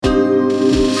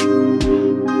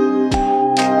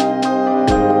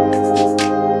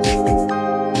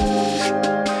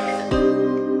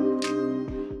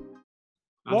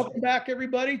back,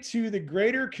 everybody, to the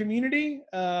Greater Community.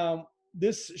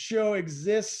 This show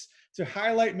exists to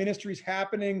highlight ministries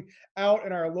happening out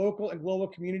in our local and global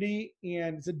community.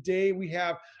 And today we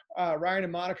have Ryan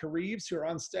and Monica Reeves, who are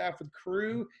on staff with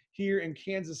Cru here in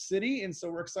Kansas City. And so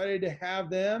we're excited to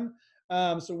have them.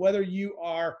 So whether you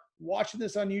are watching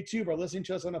this on YouTube or listening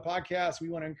to us on a podcast, we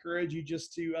want to encourage you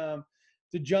just to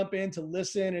jump in, to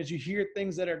listen as you hear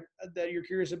things that you're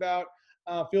curious about.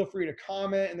 Feel free to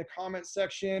comment in the comment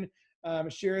section,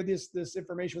 share this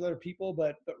information with other people.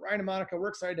 But Ryan and Monica, we're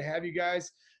excited to have you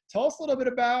guys. Tell us a little bit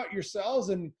about yourselves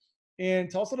and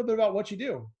tell us a little bit about what you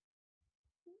do.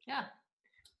 Yeah,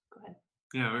 go ahead.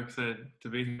 Yeah, we're excited to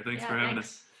be here. Thanks for having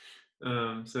us.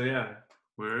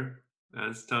 We're,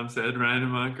 as Tom said, Ryan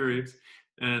and Monica Reeves,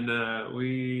 and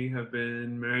we have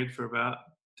been married for about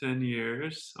 10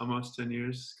 years, almost 10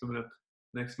 years, coming up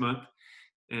next month.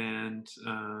 And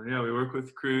we work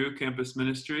with Cru Campus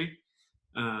Ministry.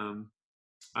 I'm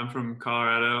from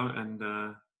Colorado,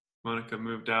 and Monica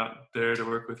moved out there to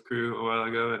work with Cru a while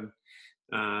ago,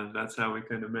 and that's how we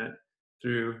kind of met,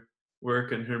 through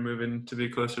work and her moving to be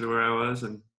closer to where I was,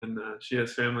 and she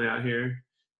has family out here,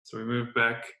 so we moved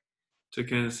back to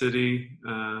Kansas City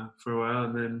for a while.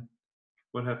 And then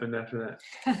what happened after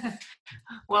that?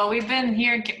 Well, we've been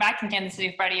here back in Kansas City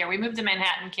for about a year. We moved to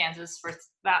Manhattan, Kansas for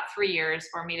about 3 years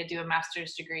for me to do a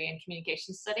master's degree in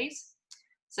communication studies.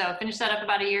 So I finished that up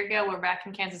about a year ago. We're back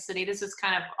in Kansas City. This is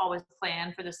kind of always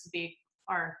planned for this to be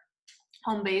our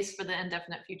home base for the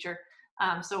indefinite future.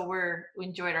 So we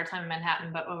enjoyed our time in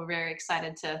Manhattan, but we're very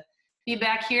excited to be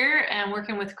back here and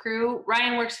working with Cru.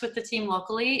 Ryan works with the team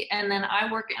locally, and then I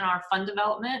work in our fund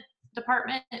development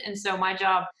department. And so my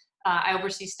job, I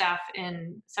oversee staff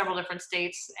in several different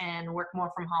states and work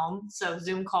more from home. So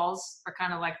Zoom calls are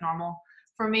kind of like normal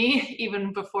for me,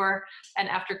 even before and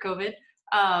after COVID.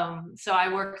 So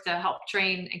I work to help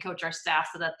train and coach our staff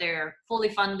so that they're fully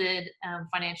funded,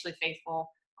 financially faithful,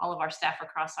 all of our staff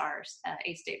across our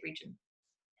 8-state region.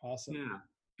 Awesome.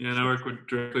 Yeah, and I work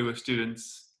directly with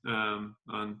students. On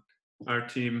our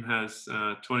team has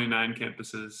 29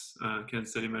 campuses,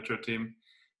 Kansas City Metro team,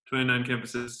 29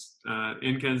 campuses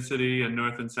in Kansas City and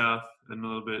north and south and a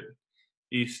little bit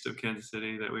east of Kansas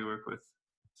City that we work with.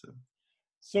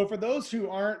 So for those who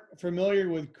aren't familiar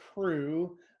with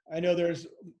Cru, I know there's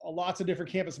lots of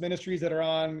different campus ministries that are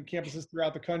on campuses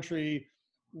throughout the country.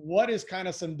 What is kind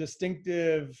of some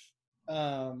distinctive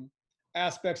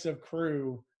aspects of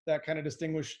Cru that kind of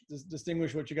distinguish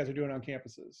what you guys are doing on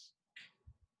campuses?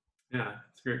 Yeah,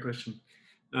 it's a great question.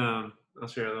 I'll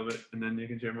share a little bit and then you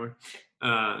can share more.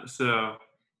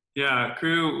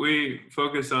 Cru, we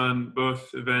focus on both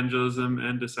evangelism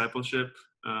and discipleship.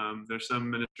 There's some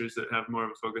ministries that have more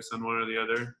of a focus on one or the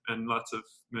other, and lots of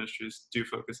ministries do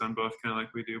focus on both, kind of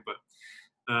like we do. But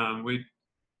we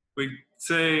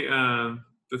say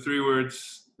the 3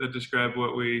 words that describe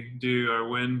what we do are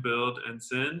win, build, and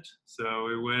send. So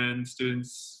we win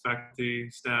students, faculty,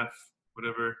 staff,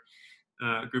 whatever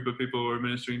group of people we're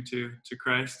ministering to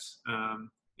Christ, by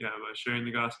sharing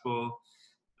the gospel,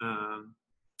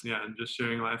 and just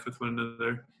sharing life with one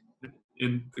another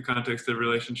in the context of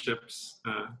relationships,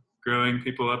 growing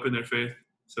people up in their faith.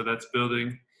 So that's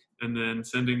building, and then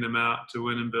sending them out to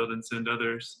win and build and send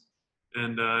others.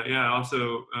 And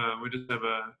also we just have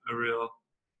a real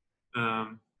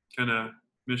kind of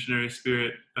missionary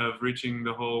spirit of reaching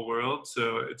the whole world.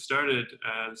 So it started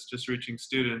as just reaching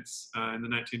students in the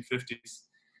 1950s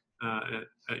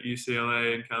at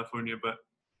UCLA in California, but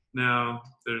now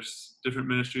there's different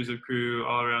ministries of Cru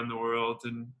all around the world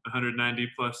in 190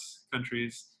 plus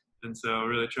countries. And so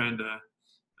really trying to,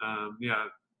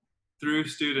 through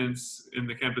students in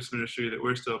the campus ministry that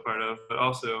we're still a part of, but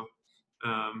also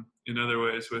in other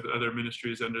ways with other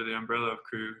ministries under the umbrella of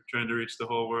Cru, trying to reach the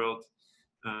whole world,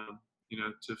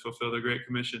 to fulfill the Great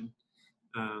Commission,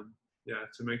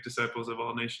 to make disciples of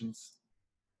all nations.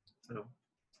 So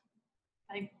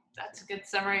I think that's a good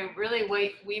summary. Really,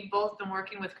 we've both been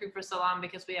working with Cru for so long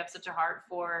because we have such a heart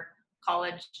for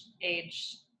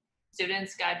college-age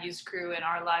students. God used Cru in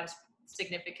our lives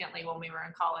significantly when we were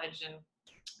in college, and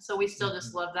so we still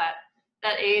just love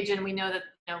that age, and we know that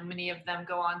many of them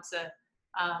go on to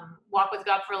walk with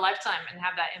God for a lifetime and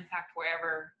have that impact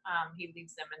wherever He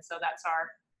leads them. And so that's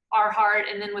our heart.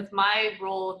 And then with my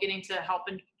role of getting to help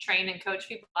and train and coach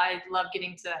people, I love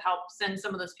getting to help send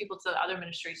some of those people to other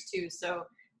ministries too. So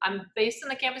I'm based in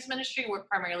the campus ministry, work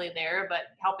primarily there,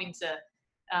 but helping to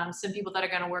send people that are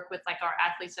going to work with, like, our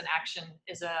Athletes in Action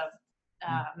is a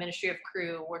ministry of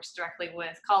Cru, works directly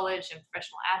with college and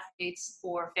professional athletes,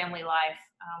 or Family Life,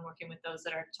 working with those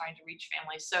that are trying to reach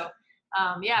families. So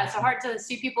yeah, it's hard to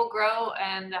see people grow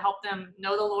and to help them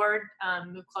know the Lord,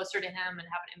 move closer to Him, and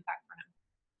have an impact for Him.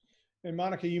 And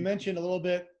Monica, you mentioned a little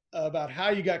bit about how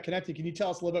you got connected. Can you tell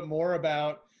us a little bit more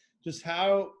about just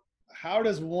how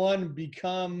does one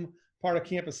become part of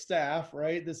campus staff,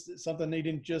 right? This is something they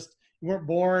didn't just, you weren't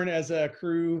born as a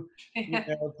Cru,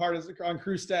 part of on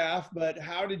Cru staff, but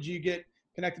how did you get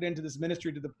connected into this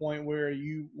ministry to the point where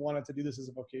you wanted to do this as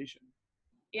a vocation?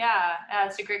 Yeah,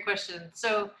 that's a great question.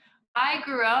 So I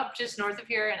grew up just north of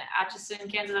here in Atchison,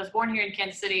 Kansas. I was born here in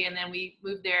Kansas City, and then we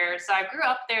moved there. So I grew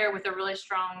up there with a really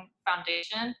strong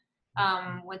foundation.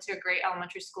 Went to a great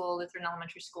elementary school, Lutheran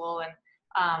elementary school, and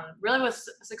really was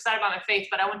excited about my faith.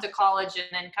 But I went to college and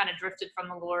then kind of drifted from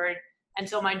the Lord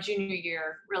until my junior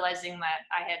year, realizing that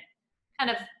I had kind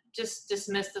of just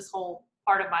dismissed this whole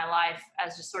part of my life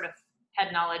as just sort of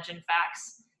head knowledge and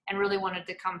facts, and really wanted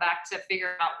to come back to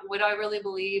figure out what do I really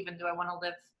believe and do I want to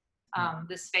live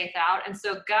this faith out. And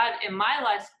so God, in my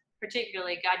life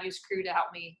particularly, God used Cru to help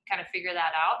me kind of figure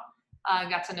that out. I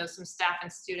got to know some staff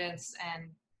and students, and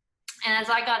as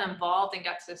I got involved and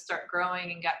got to start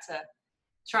growing and got to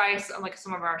try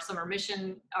some of our summer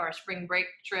mission or spring break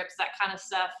trips, that kind of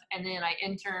stuff. And then I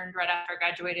interned right after I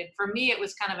graduated. For me, it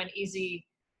was kind of an easy,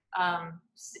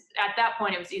 at that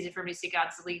point, it was easy for me to see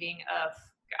God's leading of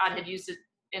God had used it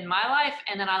in my life.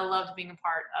 And then I loved being a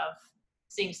part of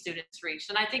seeing students reach.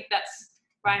 And I think that's,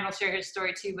 Ryan will share his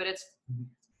story too, but it's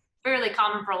fairly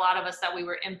common for a lot of us that we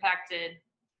were impacted,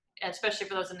 especially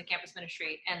for those in the campus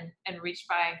ministry, and reached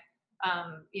by,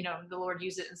 the Lord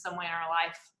used it in some way in our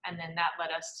life. And then that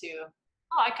led us to,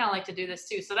 I kind of like to do this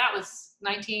too. So that was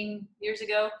 19 years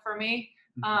ago for me.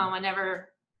 I never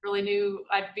really knew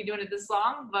I'd be doing it this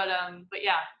long, but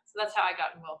yeah, so that's how I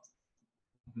got involved.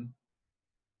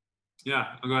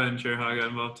 Yeah, I'll go ahead and share how I got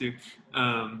involved too.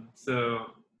 So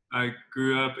I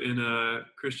grew up in a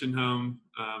Christian home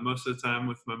most of the time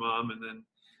with my mom, and then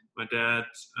my dad,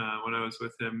 when I was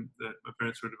with him, that my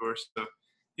parents were divorced, so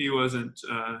he wasn't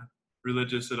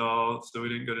religious at all, so we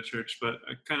didn't go to church, but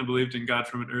I kind of believed in God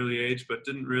from an early age, but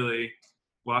didn't really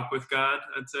walk with God,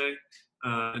 I'd say,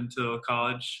 until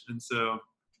college. And so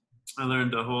I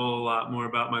learned a whole lot more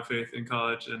about my faith in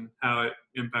college and how it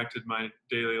impacted my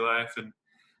daily life. And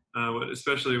what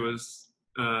especially was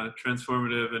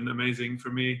transformative and amazing for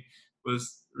me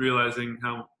was realizing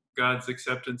how God's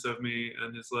acceptance of me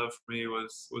and His love for me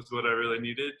was what I really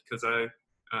needed, because I,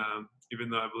 even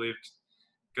though I believed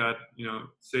God,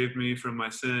 saved me from my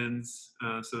sins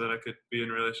so that I could be in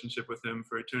a relationship with Him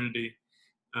for eternity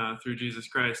through Jesus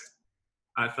Christ,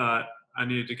 I thought I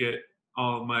needed to get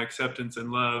all my acceptance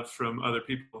and love from other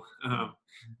people.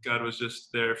 God was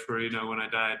just there for, when I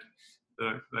died,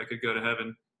 so I could go to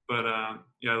heaven. But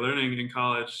learning in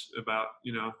college about,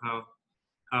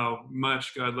 how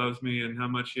much God loves me and how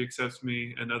much He accepts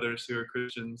me and others who are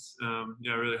Christians,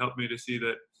 really helped me to see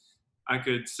that I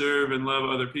could serve and love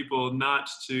other people, not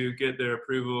to get their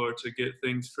approval or to get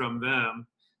things from them,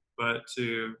 but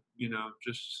to,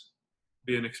 just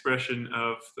be an expression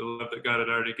of the love that God had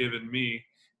already given me.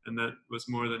 And that was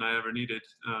more than I ever needed.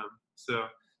 So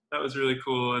that was really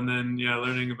cool. And then,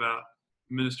 learning about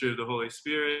ministry of the Holy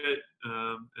Spirit,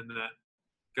 and that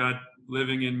God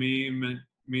living in me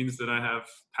means that I have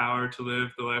power to live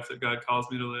the life that God calls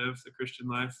me to live, the Christian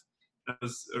life. That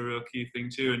was a real key thing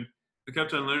too. And I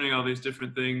kept on learning all these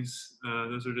different things.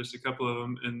 Those are just a couple of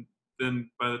them. And then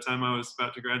by the time I was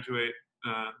about to graduate,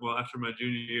 after my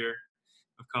junior year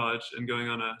of college and going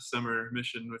on a summer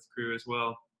mission with Cru as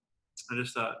well, I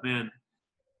just thought, man,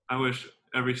 I wish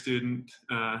every student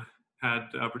had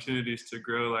opportunities to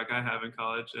grow like I have in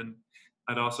college. And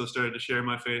I'd also started to share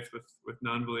my faith with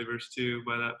non-believers too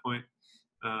by that point.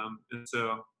 And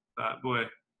so I thought, boy,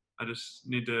 I just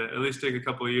need to at least take a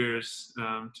couple of years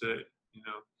to,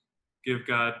 give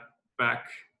God back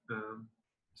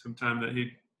some time that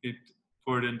he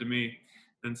poured into me.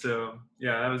 And so,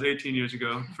 that was 18 years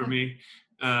ago for me,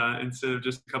 instead of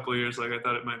just a couple of years like I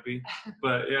thought it might be.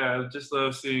 But I just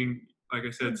love seeing, like I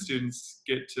said, students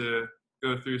get to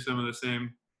go through some of the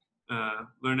same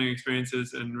learning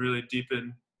experiences and really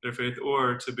deepen their faith,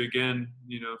 or to begin,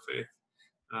 faith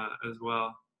as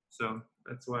well. So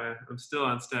that's why I'm still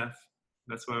on staff.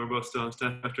 That's why we're both still on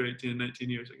staff after 18 and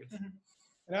 19 years, I guess.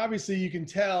 And obviously you can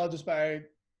tell just by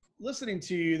listening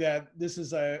to you that this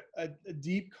is a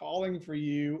deep calling for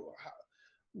you.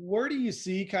 Where do you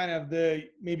see kind of the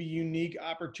maybe unique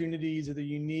opportunities or the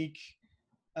unique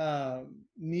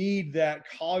need that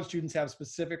college students have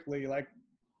specifically? Like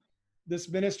this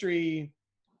ministry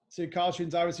to college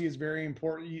students obviously is very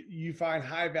important. You find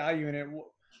high value in it.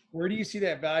 Where do you see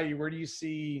that value? Where do you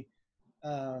see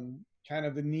kind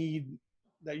of the need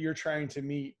that you're trying to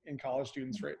meet in college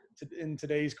students right in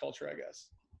today's culture, I guess?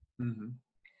 Mm-hmm.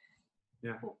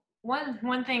 Yeah.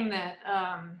 One thing that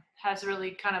has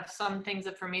really kind of summed things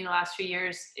up for me the last few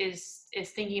years is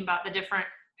thinking about the different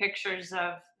pictures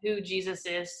of who Jesus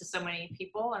is to so many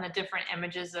people and the different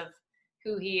images of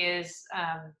who he is,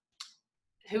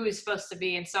 who he's supposed to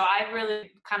be. And so I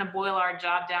really kind of boil our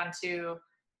job down to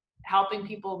helping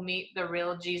people meet the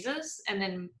real Jesus and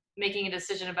then making a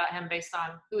decision about him based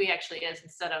on who he actually is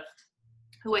instead of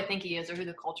who I think he is or who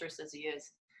the culture says he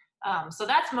is. So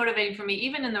that's motivating for me,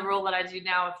 even in the role that I do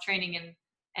now of training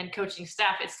and coaching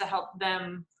staff. It's to help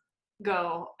them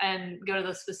go to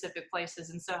those specific places,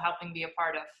 and so helping be a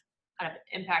part of kind of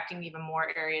impacting even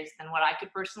more areas than what I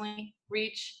could personally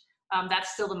reach.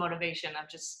 That's still the motivation of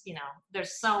just,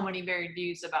 there's so many varied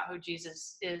views about who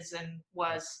Jesus is and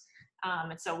was,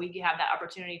 and so we have that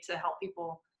opportunity to help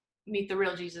people meet the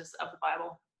real Jesus of the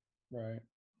Bible. Right.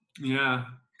 Yeah,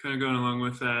 kind of going along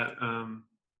with that.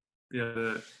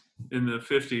 In the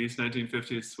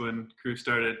 1950s, when CRU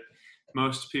started,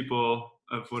 most people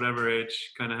of whatever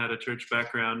age kind of had a church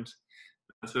background,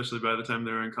 especially by the time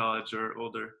they were in college or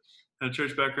older. Had a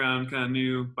church background, kind of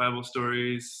knew Bible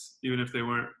stories, even if they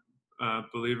weren't a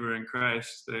believer in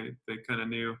Christ. They kind of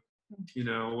knew,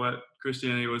 what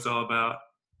Christianity was all about.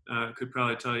 Could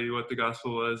probably tell you what the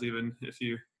gospel was, even if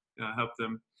you helped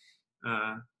them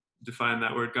define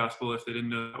that word gospel. If they didn't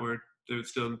know that word, they would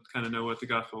still kind of know what the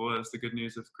gospel was, the good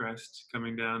news of Christ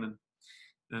coming down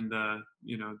and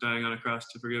dying on a cross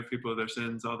to forgive people of their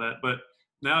sins, all that. But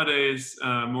nowadays,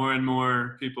 more and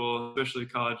more people, especially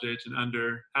college age and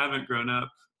under, haven't grown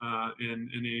up in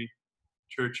any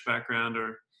church background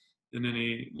or in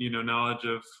any knowledge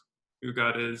of who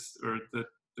God is, or that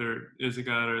there is a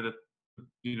God, or that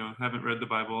haven't read the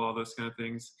Bible, all those kind of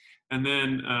things. And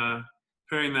then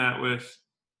pairing that with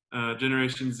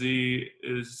Generation Z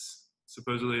is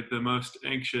supposedly the most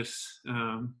anxious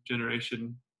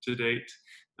generation to date.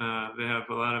 They have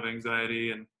a lot of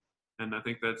anxiety, and I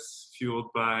think that's fueled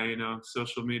by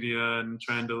social media and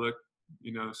trying to look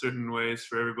certain ways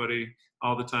for everybody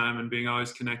all the time and being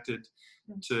always connected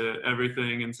to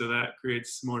everything, and so that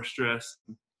creates more stress,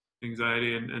 and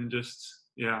anxiety, and just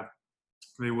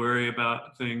they worry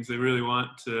about things. They really want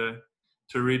to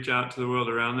reach out to the world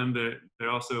around them. They're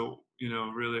also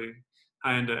really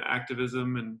high into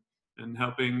activism and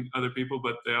helping other people,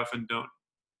 but they often don't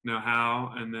know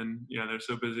how. And then they're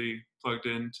so busy plugged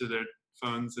into their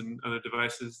phones and other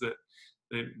devices that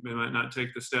they might not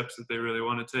take the steps that they really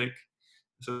want to take.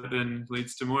 So that then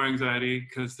leads to more anxiety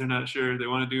because they're not sure. They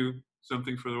want to do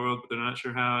something for the world, but they're not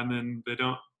sure how. And then they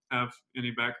don't have any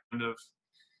background of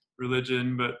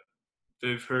religion, but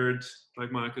they've heard,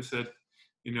 like Monica said,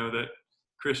 that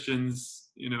Christians,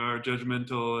 are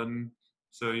judgmental, and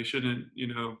so you shouldn't,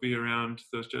 be around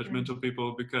those judgmental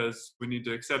people because we need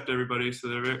to accept everybody. So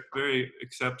they're very, very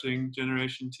accepting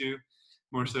generation too,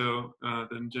 more so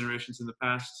than generations in the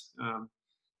past.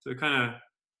 So kind of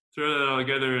throw that all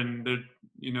together, and they're,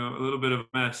 a little bit of a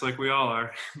mess, like we all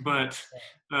are. But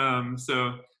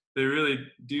so they really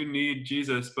do need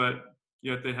Jesus, but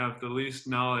yet they have the least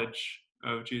knowledge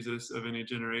of Jesus of any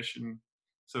generation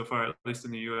so far, at least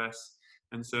in the U.S.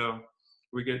 And so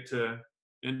we get to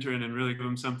enter in and really give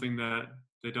them something that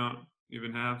they don't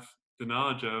even have the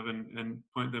knowledge of, and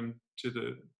point them to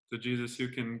the Jesus who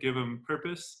can give them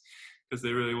purpose, because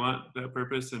they really want that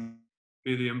purpose and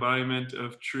be the embodiment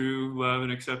of true love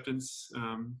and acceptance,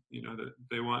 that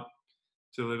they want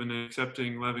to live in an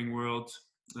accepting, loving world.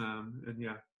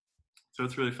 So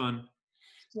it's really fun.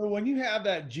 So when you have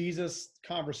that Jesus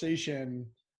conversation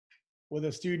with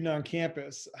a student on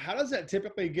campus, how does that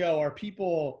typically go? Are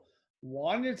people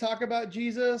wanting to talk about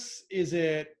Jesus? Is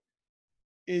it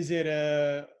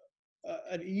an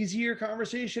easier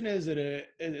conversation? Is it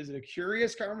a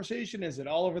curious conversation? Is it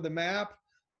all over the map?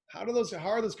 How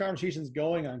are those conversations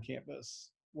going on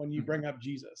campus when you bring up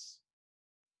Jesus?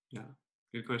 Yeah,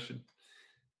 good question.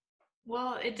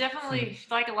 Well, it definitely,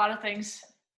 like a lot of things,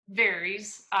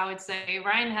 varies, I would say.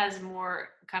 Ryan has more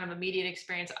kind of immediate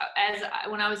experience.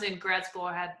 When I was in grad school,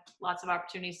 I had lots of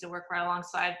opportunities to work right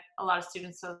alongside a lot of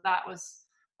students, so that was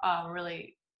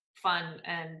really fun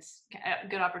and a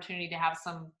good opportunity to have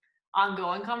some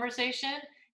ongoing conversation.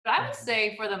 But I would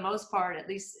say, for the most part, at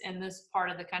least in this part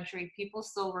of the country, people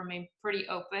still remain pretty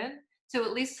open to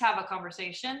at least have a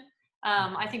conversation.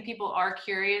 I think people are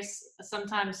curious,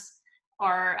 sometimes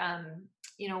are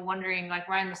wondering, like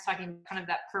Ryan was talking, kind of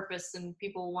that purpose and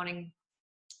people wanting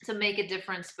to make a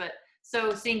difference. But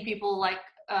so seeing people like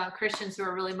Christians who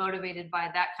are really motivated by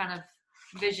that kind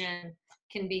of vision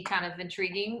can be kind of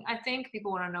intriguing. I think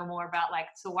people want to know more about, like,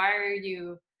 so why are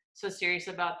you so serious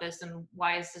about this, and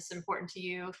why is this important to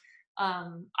you?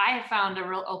 I have found a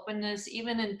real openness,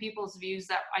 even in people's views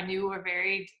that I knew were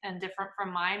varied and different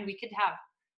from mine. We could have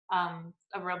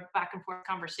a real back and forth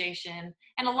conversation.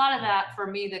 And a lot of that, for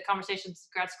me, the conversations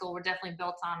at grad school were definitely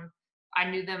built on, I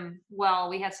knew them well.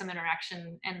 We had some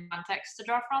interaction and context to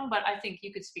draw from, but I think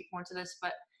you could speak more to this.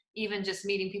 But even just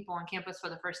meeting people on campus for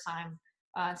the first time,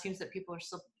 it seems that people are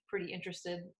still pretty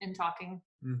interested in talking.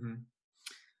 Mm-hmm.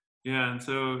 Yeah, and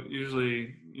so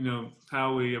usually,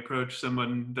 how we approach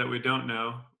someone that we don't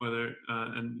know,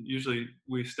 and usually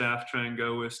we staff try and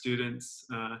go with students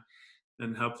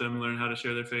and help them learn how to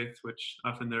share their faith, which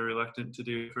often they're reluctant to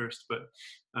do first, but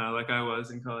like I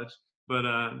was in college. But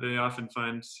they often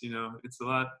find, it's a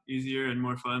lot easier and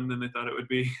more fun than they thought it would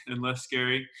be and less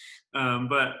scary.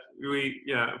 But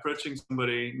approaching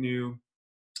somebody new,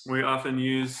 we often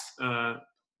use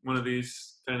one of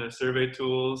these kind of survey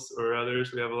tools or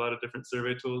others. We have a lot of different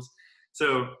survey tools.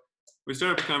 So we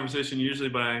start the conversation usually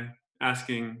by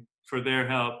asking for their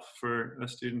help, for a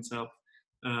student's help,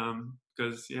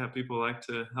 because people like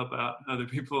to help out other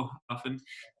people often.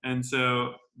 And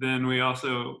so then we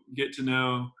also get to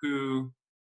know who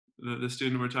the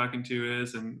student we're talking to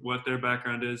is and what their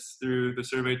background is through the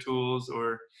survey tools,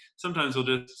 or sometimes we'll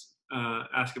just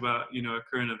ask about a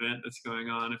current event that's going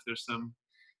on. If there's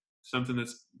something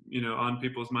that's on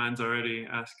people's minds already,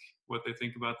 ask what they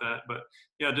think about that. But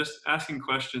just asking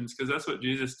questions, because that's what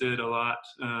Jesus did a lot,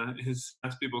 is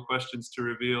ask people questions to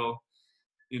reveal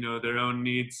their own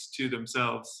needs to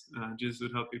themselves. Jesus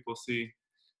would help people see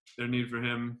their need for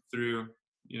him through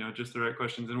just the right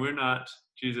questions. And we're not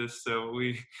Jesus, so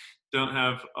we don't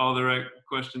have all the right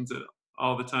questions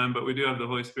all the time, but we do have the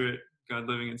Holy Spirit, God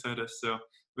living inside us. So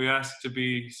we ask to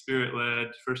be Spirit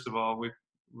led. First of all,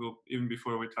 we'll, even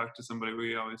before we talk to somebody,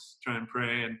 we always try and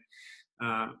pray. And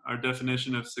our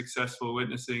definition of successful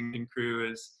witnessing in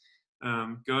Cru is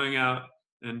going out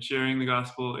and sharing the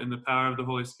gospel in the power of the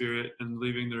Holy Spirit and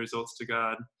leaving the results to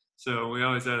God. So we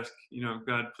always ask,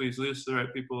 God, please lead us to the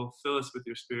right people, fill us with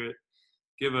your Spirit,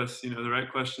 give us, the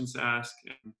right questions to ask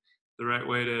and the right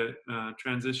way to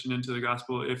transition into the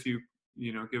gospel if you,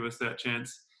 give us that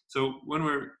chance. So when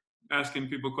we're asking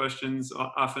people questions,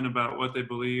 often about what they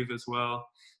believe as well,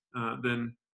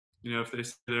 then, if they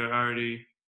say they already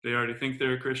think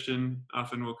they're a Christian,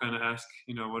 often we'll kind of ask,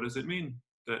 what does it mean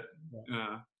that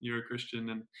you're a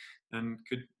Christian? And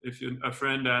if a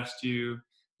friend asked you,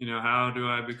 how do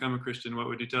I become a Christian? What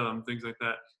would you tell them? Things like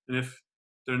that. And if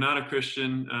they're not a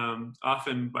Christian,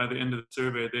 often by the end of the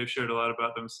survey, they've shared a lot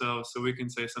about themselves. So we can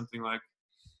say something like,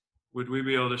 would we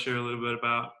be able to share a little bit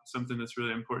about something that's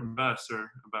really important to us, or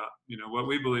about, what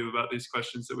we believe about these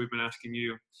questions that we've been asking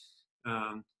you?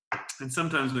 And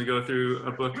sometimes we go through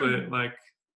a booklet like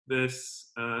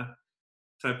this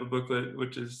type of booklet,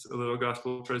 which is a little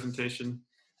gospel presentation.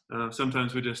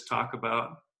 Sometimes we just talk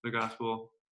about the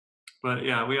gospel. But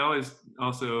we always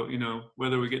also,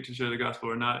 whether we get to share the gospel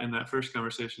or not in that first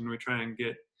conversation, we try and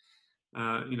get,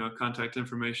 contact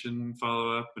information,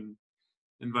 follow up, and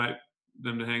invite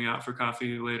them to hang out for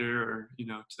coffee later, or,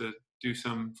 to do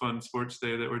some fun sports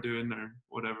day that we're doing or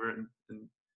whatever, and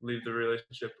leave the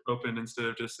relationship open instead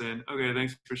of just saying, okay,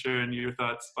 thanks for sharing your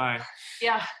thoughts, bye.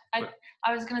 Yeah,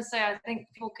 I was gonna say, I think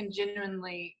people can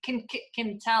genuinely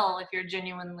can tell if you're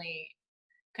genuinely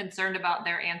concerned about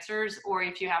their answers or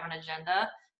if you have an agenda.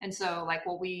 And so like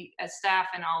what we as staff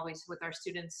and always with our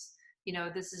students,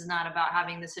 this is not about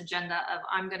having this agenda of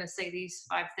I'm going to say these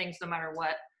 5 things no matter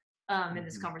what in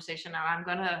this conversation. Now I'm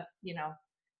going to,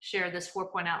 share this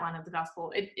 4-point outline of the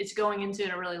gospel. It's going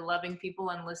into a really loving people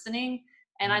and listening.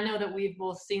 And I know that we've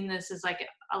both seen this as like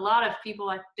a lot of people,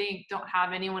 I think, don't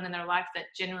have anyone in their life that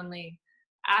genuinely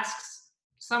asks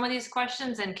some of these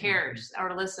questions and cares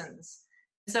or listens.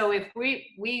 So if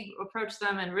we approach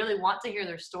them and really want to hear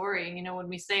their story, when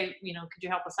we say, could you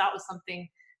help us out with something,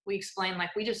 we explain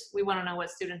like we want to know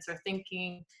what students are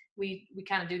thinking. We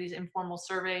kind of do these informal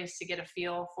surveys to get a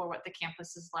feel for what the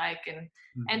campus is like,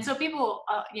 and so people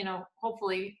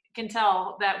hopefully can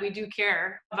tell that we do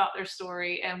care about their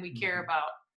story, and we care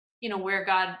about where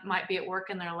God might be at work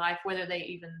in their life, whether they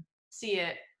even see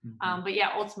it. But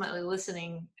ultimately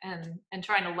listening and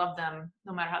trying to love them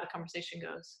no matter how the conversation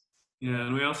goes. Yeah,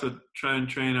 and we also try and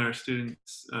train our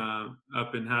students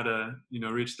up in how to,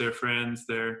 reach their friends,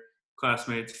 their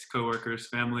classmates, coworkers,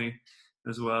 family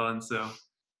as well. And so,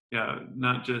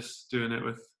 not just doing it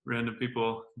with random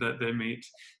people that they meet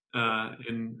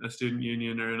in a student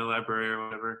union or in a library or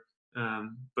whatever.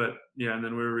 But and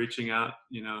then we're reaching out,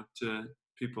 to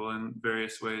people in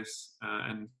various ways.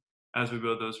 And as we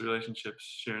build those relationships,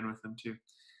 sharing with them too.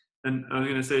 And I was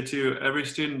going to say too,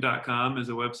 everystudent.com is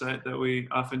a website that we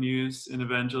often use in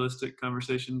evangelistic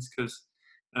conversations because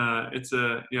it's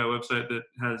a website that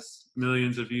has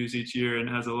millions of views each year and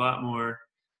has a lot more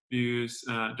views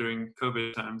during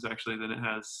COVID times actually than it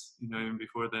has even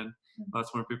before then.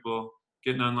 Lots more people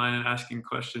getting online and asking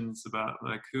questions about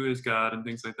like who is God and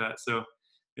things like that. So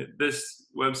this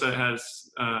website has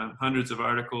hundreds of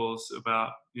articles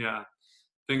about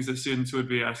things that students would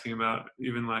be asking about,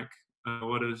 even like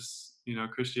what does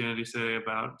Christianity say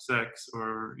about sex,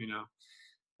 or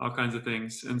all kinds of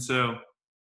things. And so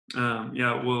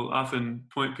we'll often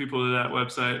point people to that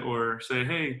website or say,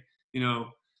 hey,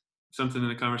 something in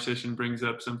the conversation brings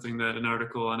up something that an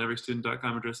article on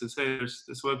everystudent.com addresses. Hey, there's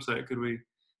this website. Could we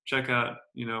check out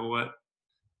what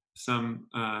some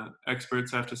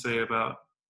experts have to say about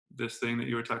this thing that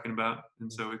you were talking about?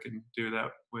 And so we can do it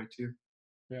that way too.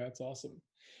 Yeah, that's awesome.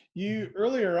 You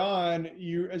earlier on,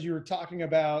 as you were talking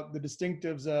about the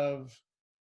distinctives of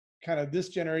kind of this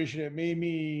generation,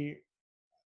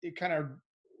 it kind of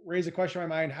raised a question in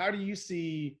my mind. How do you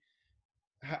see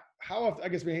how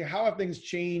have things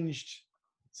changed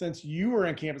since you were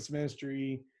in campus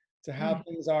ministry to how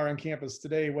things are on campus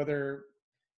today? Whether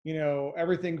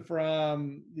everything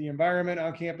from the environment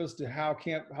on campus to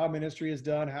how ministry is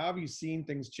done. How have you seen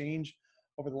things change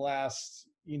over the last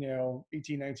 18,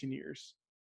 19 years?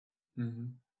 Mm-hmm.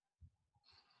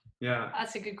 Yeah,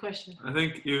 that's a good question. I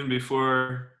think even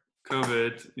before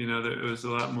COVID, there was a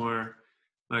lot more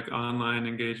like online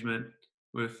engagement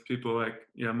with people, like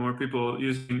more people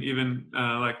using even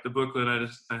like the booklet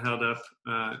I held up,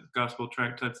 gospel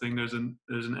tract type thing. There's an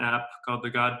app called the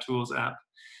God Tools app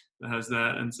that has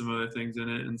that and some other things in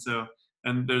it.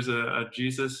 And there's a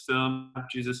Jesus film.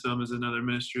 Jesus Film is another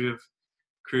ministry of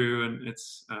Cru, and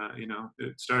it's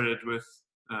it started with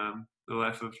the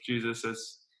life of Jesus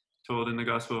as told in the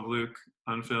Gospel of Luke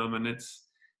on film, and it's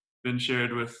been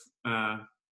shared with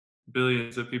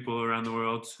billions of people around the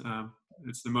world.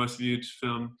 It's the most viewed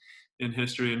film in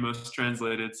history and most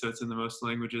translated, so it's in the most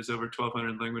languages, over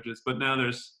 1,200 languages. But now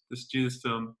there's this Jesus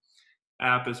Film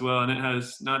app as well, and it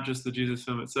has not just the Jesus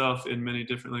Film itself in many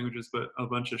different languages, but a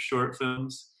bunch of short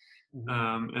films.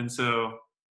 And so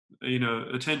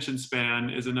attention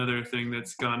span is another thing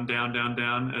that's gone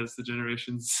down as the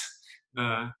generations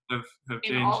have changed.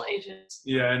 In all ages.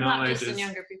 Yeah, in not all just ages. in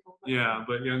younger people.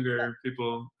 But younger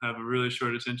people have a really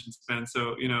short attention span.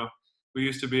 So we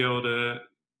used to be able to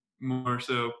more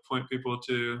so point people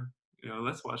to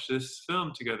let's watch this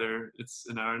film together. It's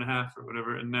an hour and a half or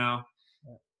whatever. And now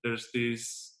there's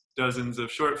these dozens of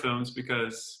short films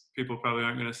because people probably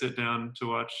aren't going to sit down to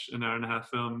watch an hour and a half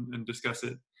film and discuss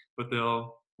it, but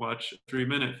they'll watch a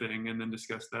 3-minute thing and then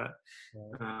discuss that.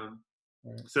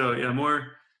 So more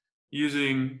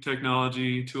using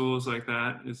technology tools like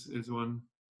that is one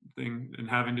thing, and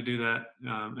having to do that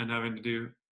and having to do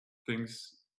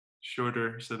things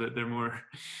shorter so that they're more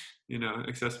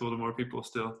accessible to more people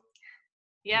still.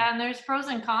 Yeah, and there's pros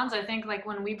and cons. I think like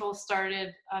when we both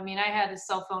started, I mean, I had a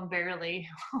cell phone barely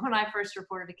when I first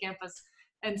reported to campus.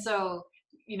 And so,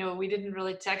 we didn't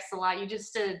really text a lot. You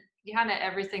just did, kind of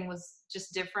everything was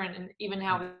just different, and even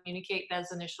how we communicate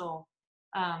as initial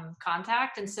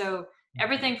contact. And so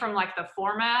everything from like the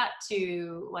format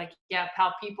to like,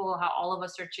 how all of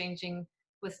us are changing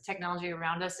with technology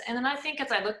around us. And then I think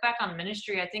as I look back on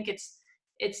ministry, I think it's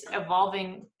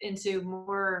evolving into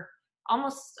more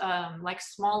almost like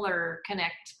smaller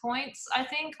connect points. I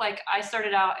think like I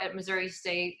started out at Missouri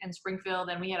State in Springfield,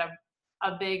 and we had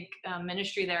a big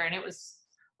ministry there, and it was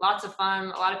lots of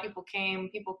fun. A lot of people came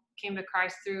to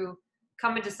Christ through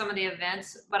coming to some of the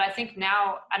events. But I think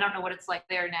now, I don't know what it's like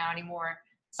there now anymore.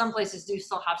 Some places do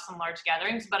still have some large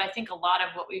gatherings, but I think a lot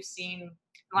of what we've seen in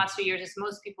the last few years is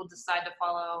most people decide to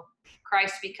follow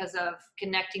Christ because of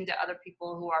connecting to other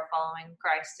people who are following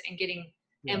Christ and getting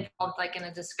involved like in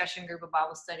a discussion group, a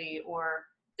Bible study, or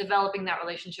developing that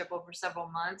relationship over several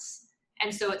months.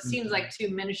 And so it seems like too,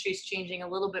 ministry's changing a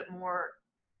little bit more,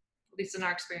 at least in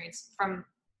our experience, from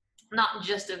not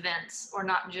just events or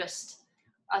not just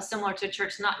similar to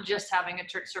church, not just having a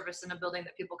church service in a building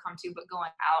that people come to, but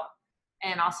going out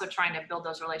and also trying to build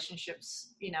those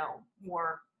relationships,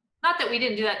 more. Not that we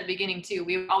didn't do that at the beginning too.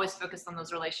 We always focused on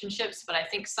those relationships, but I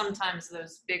think sometimes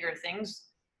those bigger things,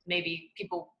 maybe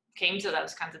people came to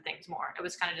those kinds of things more. It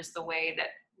was kind of just the way that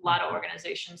a lot of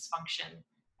organizations function.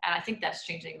 And I think that's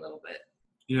changing a little bit.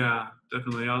 Yeah,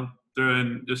 definitely. I'll throw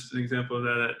in just an example of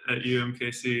that at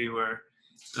UMKC, where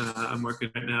I'm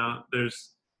working right now.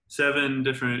 There's 7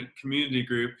 different community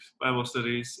group Bible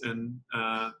studies, and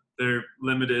they're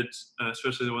limited,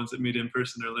 especially the ones that meet in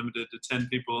person are limited to 10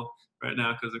 people right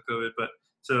now because of COVID. But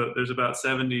So there's about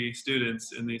 70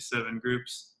 students in these 7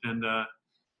 groups, and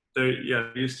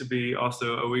there used to be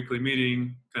also a weekly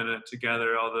meeting kind of to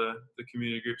gather all the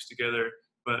community groups together.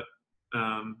 But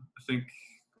I think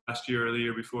last year or the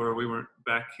year before, we weren't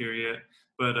back here yet,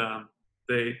 but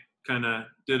they kind of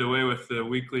did away with the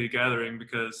weekly gathering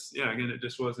because, again, it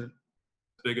just wasn't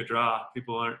as big a draw.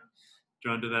 People aren't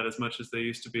drawn to that as much as they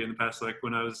used to be in the past. Like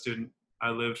when I was a student, I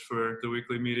lived for the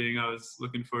weekly meeting. I was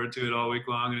looking forward to it all week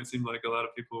long, and it seemed like a lot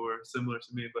of people were similar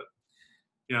to me. But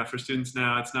for students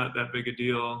now, it's not that big a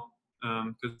deal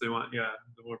because they want,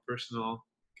 the more personal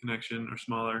connection or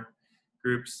smaller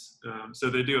groups. So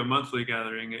they do a monthly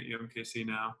gathering at UMKC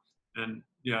now, and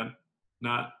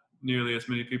not nearly as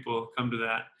many people come to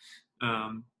that.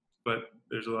 But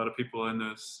there's a lot of people in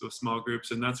those small groups,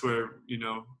 and that's where,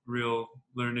 real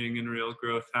learning and real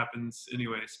growth happens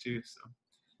anyways too. So.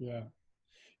 Yeah.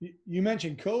 You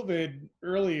mentioned COVID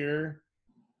earlier.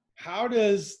 How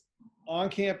does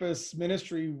on-campus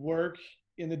ministry work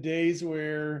in the days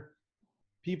where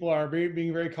people are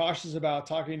being very cautious about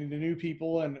talking to new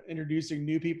people and introducing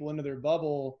new people into their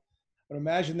bubble? But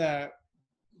imagine that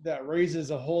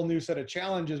raises a whole new set of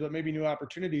challenges, but maybe new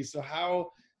opportunities. So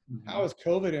how has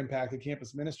COVID impacted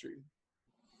campus ministry?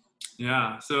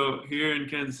 Yeah, so here in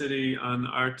Kansas City on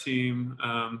our team,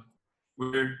 I'm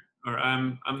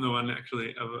the one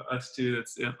actually of us two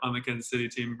that's on the Kansas City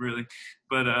team, really.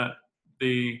 But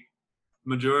the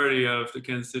majority of the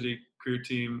Kansas City CRU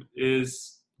team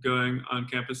is going on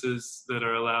campuses that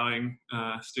are allowing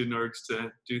student orgs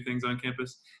to do things on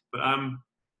campus. But I'm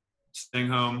staying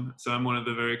home, so I'm one of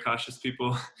the very cautious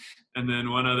people. And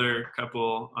then one other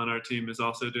couple on our team is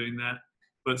also doing that.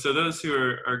 But so those who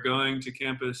are going to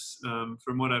campus,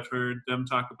 from what I've heard them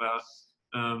talk about,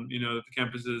 the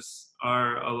campuses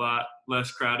are a lot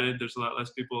less crowded. There's a lot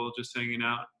less people just hanging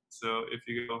out. So if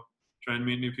you go try and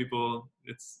meet new people,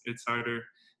 it's harder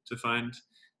to find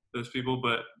those people,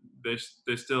 but they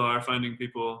still are finding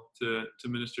people to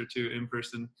minister to in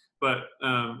person. But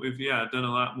we've done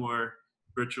a lot more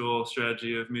virtual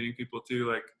strategy of meeting people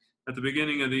too. Like at the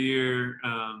beginning of the year,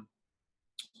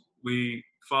 we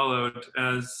followed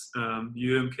as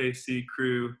UMKC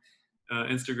CRU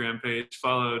Instagram page,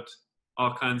 followed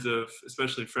all kinds of,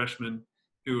 especially freshmen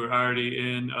who were already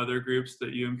in other groups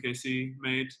that UMKC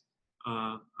made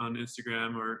on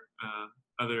Instagram or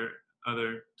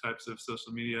other types of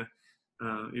social media,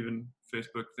 even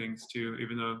Facebook things too,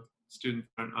 even though students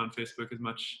aren't on Facebook as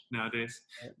much nowadays.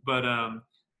 But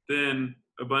then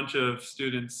a bunch of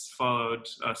students followed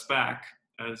us back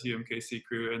as UMKC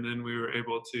CRU, and then we were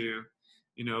able to,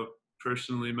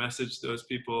 personally message those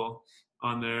people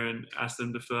on there and ask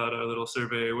them to fill out a little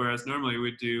survey, whereas normally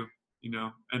we'd do,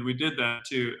 and we did that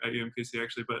too at UMKC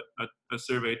actually, but a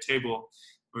survey table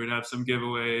where we'd have some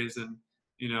giveaways and,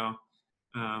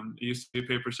 it used to be a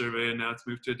paper survey and now it's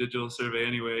moved to a digital survey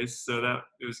anyways. So that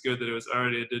it was good that it was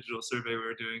already a digital survey we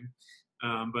were doing.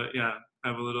 But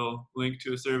have a little link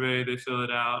to a survey, they fill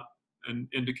it out and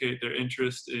indicate their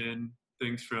interest in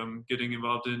things from getting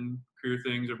involved in CRU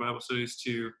things or Bible studies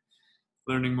to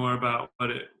learning more about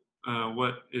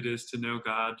what it is to know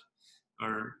God,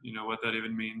 or what that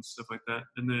even means, stuff like that.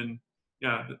 And then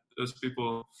those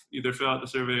people either fill out the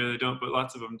survey or they don't, but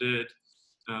lots of them did.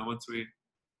 Once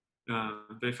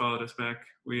they followed us back,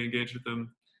 we engaged with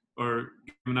them or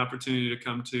gave them an opportunity to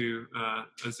come to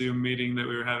a Zoom meeting that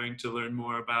we were having to learn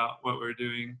more about what we're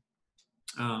doing,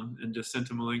 and just sent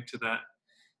them a link to that,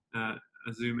 a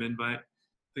Zoom invite,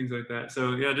 things like that.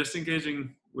 So just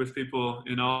engaging with people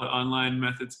in all the online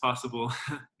methods possible,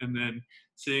 and then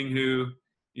seeing who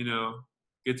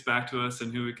gets back to us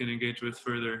and who we can engage with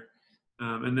further,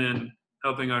 and then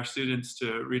helping our students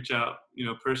to reach out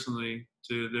personally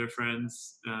to their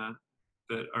friends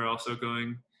that are also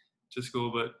going to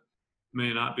school but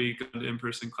may not be going to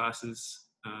in-person classes,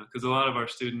 because a lot of our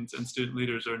students and student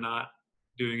leaders are not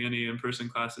doing any in-person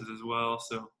classes as well,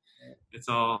 so it's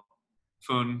all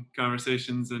phone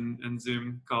conversations and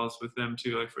Zoom calls with them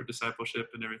too, like for discipleship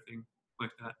and everything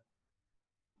like that.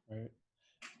 Right.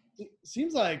 It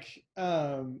seems like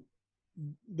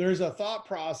there's a thought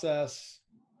process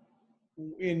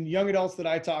in young adults that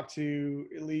I talk to,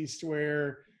 at least,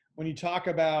 where when you talk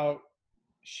about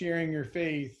sharing your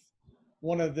faith,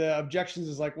 one of the objections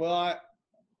is like, well,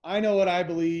 I know what I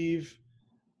believe.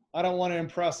 I don't want to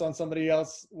impress on somebody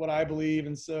else what I believe.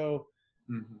 And so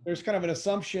there's kind of an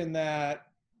assumption that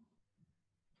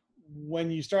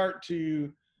when you start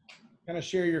to kind of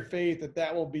share your faith,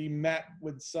 that will be met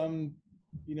with some,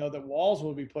 that walls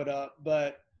will be put up.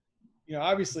 But,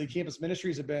 obviously campus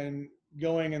ministries have been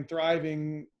going and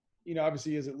thriving,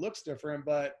 obviously as it looks different,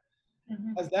 but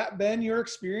Mhm. Has that been your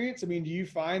experience? I mean, do you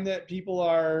find that people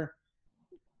are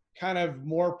kind of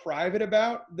more private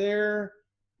about their,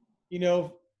 you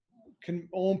know,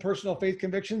 own personal faith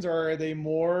convictions, or are they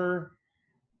more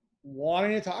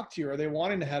wanting to talk to you? Are they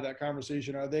wanting to have that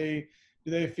conversation? Do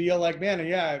they feel like, man,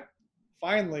 yeah,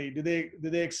 finally, do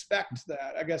they expect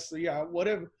that? I guess, yeah.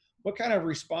 What kind of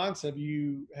response have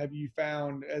you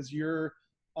found as you're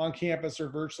on campus or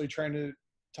virtually trying to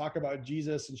talk about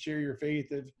Jesus and share your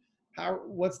faith?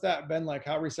 What's that been like?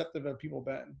 How receptive have people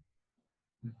been?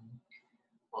 Mm-hmm.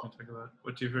 I'll talk about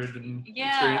what you've heard and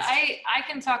Yeah, experienced. I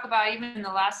can talk about even in the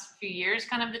last few years,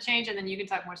 kind of the change, and then you can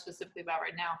talk more specifically about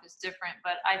right now if it's different.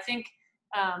 But I think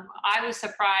I was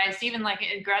surprised, even like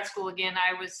in grad school again,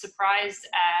 I was surprised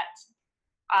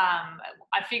at,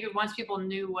 I figured once people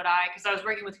knew because I was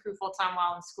working with Crew full time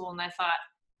while in school, and I thought,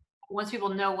 once people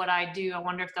know what I do, I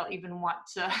wonder if they'll even want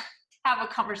to have a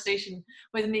conversation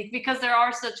with me, because there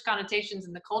are such connotations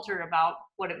in the culture about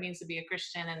what it means to be a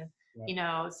Christian. And,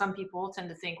 some people tend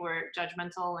to think we're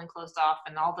judgmental and closed off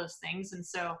and all those things. And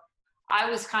so I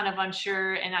was kind of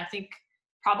unsure, and I think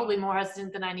probably more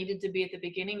hesitant than I needed to be at the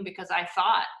beginning, because I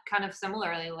thought kind of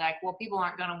similarly, like, well, people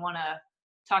aren't going to want to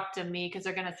talk to me because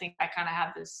they're going to think I kind of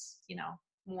have this,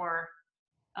 more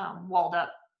walled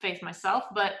up faith myself.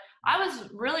 But I was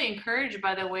really encouraged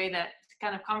by the way that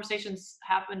kind of conversations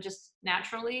happen just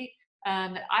naturally.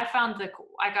 And I found like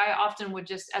I often would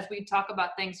just, as we talk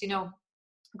about things,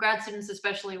 grad students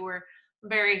especially were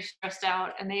very stressed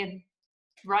out, and they have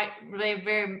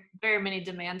very, very many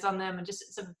demands on them, and just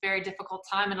it's a very difficult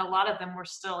time. And a lot of them were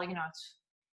still, it's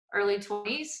early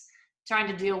 20s, trying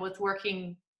to deal with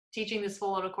working, teaching this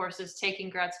full load of courses, taking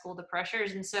grad school, the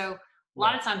pressures. And so a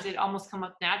lot of times it almost come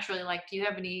up naturally, like, do you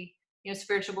have any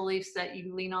spiritual beliefs that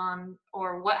you lean on,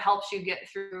 or what helps you get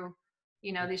through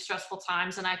these stressful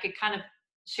times? And I could kind of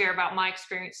share about my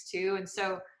experience too. And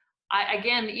so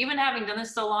again, even having done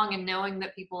this so long and knowing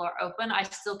that people are open, I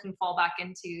still can fall back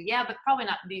into, yeah, but probably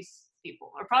not these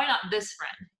people, or probably not this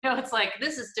friend. It's like,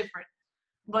 this is different.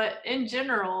 But in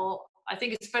general, I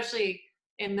think especially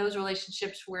in those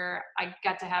relationships where I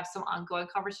got to have some ongoing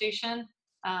conversation,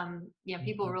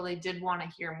 people really did want to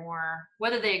hear more.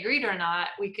 Whether they agreed or not,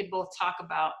 we could both talk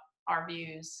about our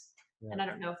views. Yeah. And I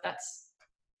don't know if that's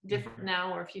different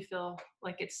now, or if you feel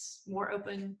like it's more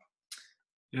open.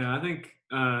 Yeah, I think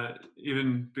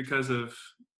even because of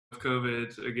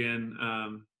COVID, again,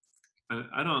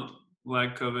 I don't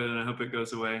like COVID, and I hope it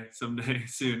goes away someday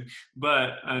soon.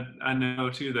 But I know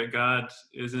too that God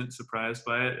isn't surprised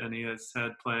by it, and He has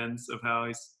had plans of how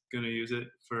He's going to use it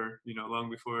for long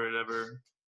before it ever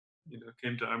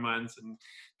came to our minds and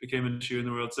became an issue in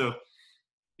the world. So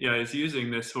yeah, He's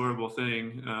using this horrible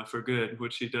thing for good,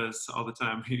 which He does all the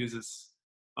time. He uses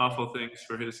awful things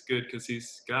for His good because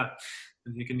He's God,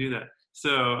 and He can do that.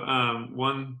 So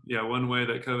one way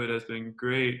that COVID has been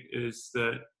great is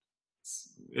that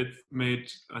it made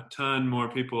a ton more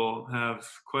people have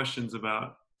questions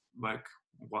about, like,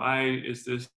 why is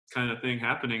this kind of thing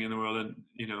happening in the world? And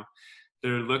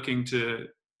they're looking to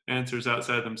answers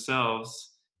outside themselves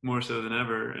more so than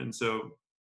ever. And so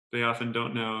they often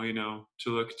don't know to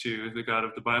look to the God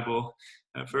of the Bible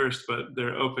at first, but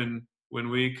they're open when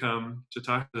we come to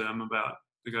talk to them about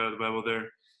the God of the Bible. They're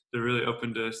really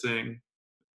open to saying,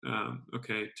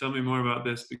 okay, tell me more about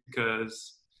this,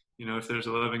 because if there's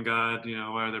a loving God,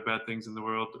 why are there bad things in the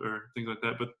world, or things like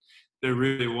that. But they're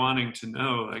really wanting to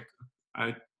know, like,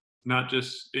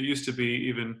 it used to be,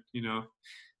 even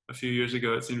a few years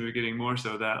ago, it seemed to be getting more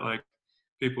so that, like,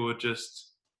 people would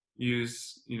just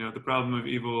use the problem of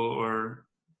evil or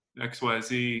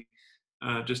XYZ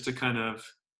just to kind of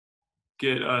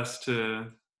get us to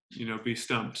be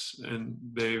stumped. And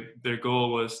their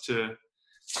goal was to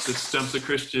stump the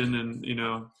Christian. And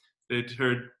they'd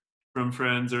heard from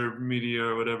friends or media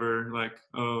or whatever, like,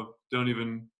 oh, don't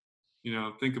even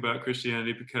think about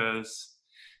Christianity because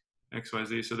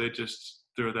XYZ. So they just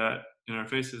throw that in our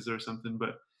faces or something.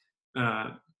 But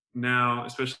now,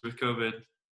 especially with COVID,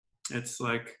 it's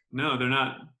like, no, they're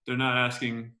not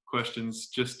asking questions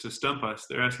just to stump us.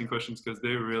 They're asking questions because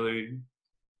they're really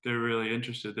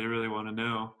interested. They really want to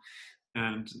know.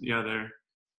 And yeah, they're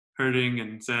hurting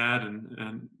and sad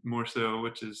and more so,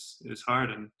 which is hard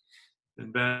and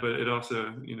bad, but it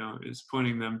also is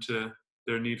pointing them to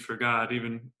their need for God.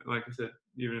 Even, like I said,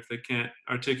 even if they can't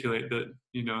articulate that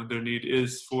their need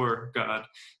is for God,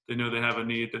 they know they have a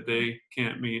need that they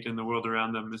can't meet, and the world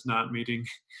around them is not meeting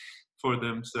for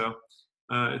them. So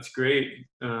it's great,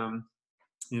 but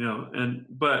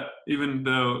even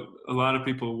though a lot of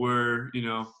people were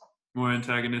more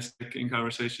antagonistic in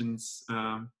conversations,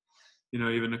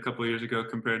 even a couple of years ago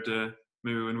compared to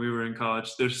maybe when we were in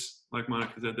college, there's, like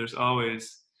Monica said, there's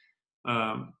always,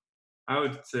 I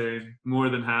would say more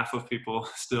than half of people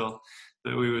still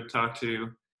that we would talk to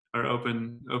are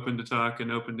open to talk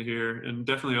and open to hear, and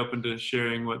definitely open to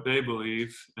sharing what they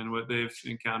believe and what they've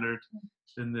encountered,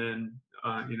 and then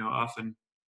often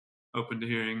open to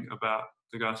hearing about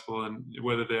the gospel, and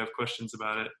whether they have questions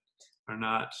about it or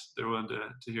not, they're willing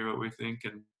to hear what we think,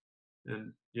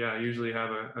 and yeah, usually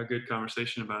have a good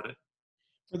conversation about it.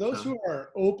 For those So, who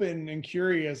are open and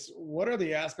curious, what are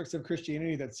the aspects of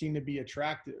Christianity that seem to be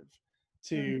attractive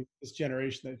to this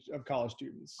generation of college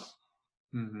students?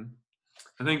 hmm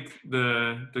I think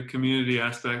the community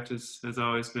aspect has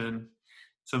always been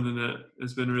something that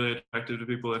has been really attractive to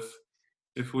people.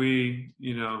 If we,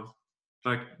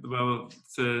 like the Bible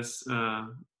says,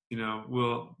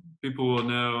 will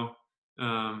people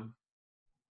um,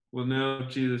 will know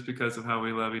Jesus because of how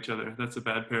we love each other. That's a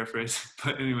bad paraphrase,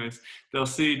 but anyways, they'll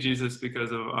see Jesus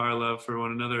because of our love for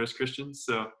one another as Christians.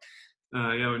 So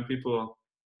yeah, when people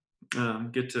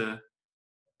get to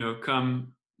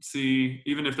come see,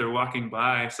 even if they're walking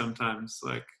by, sometimes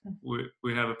like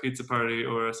we have a pizza party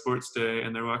or a sports day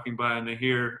and they're walking by and they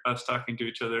hear us talking to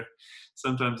each other,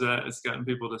 sometimes that has gotten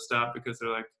people to stop because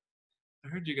they're like, I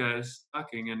heard you guys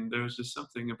talking and there was just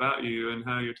something about you and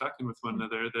how you're talking with one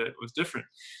another that was different.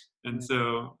 And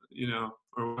so,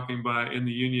 or walking by in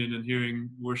the union and hearing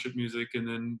worship music, and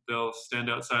then they'll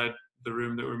stand outside the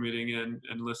room that we're meeting in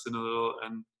and listen a little,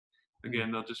 and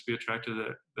again, they'll just be attracted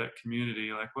to that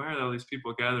community. Like, why are all these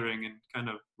people gathering and kind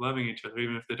of loving each other,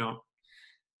 even if they don't,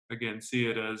 again, see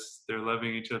it as they're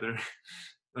loving each other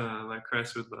like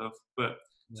Christ would love. But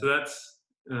so that's,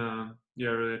 yeah,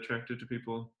 really attractive to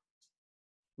people.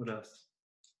 What else?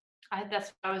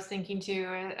 That's what I was thinking too.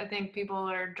 I think people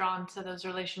are drawn to those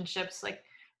relationships. Like,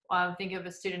 think of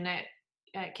a student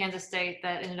at Kansas State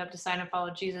that ended up deciding to follow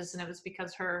Jesus, and it was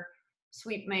because her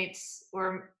suite mates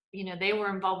were, they were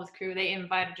involved with crew. They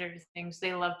invited her to things.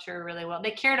 They loved her really well.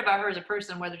 They cared about her as a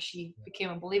person, whether she became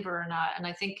a believer or not. And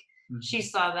I think she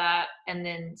saw that, and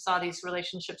then saw these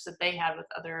relationships that they had with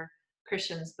other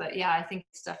Christians. But yeah, I think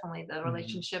it's definitely the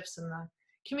relationships and the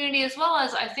community, as well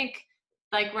as, I think,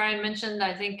 like Ryan mentioned,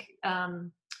 I think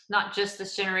not just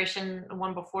this generation,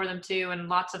 one before them too, and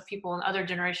lots of people in other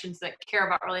generations that care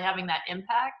about really having that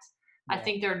impact. I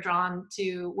think they're drawn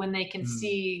to when they can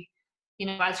see,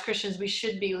 as Christians, we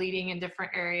should be leading in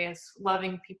different areas,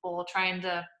 loving people, trying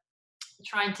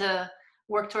to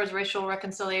work towards racial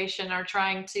reconciliation, or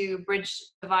trying to bridge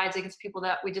divides against people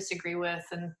that we disagree with.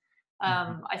 And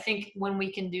I think when we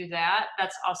can do that,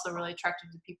 that's also really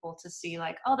attractive to people, to see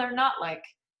like, oh, they're not like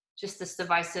just this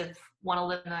divisive, want to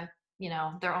live in a,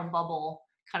 their own bubble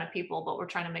kind of people, but we're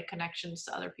trying to make connections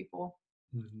to other people.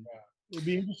 Yeah. It would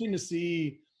be interesting to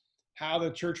see how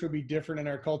the church would be different in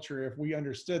our culture if we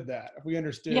understood that. If we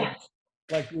understood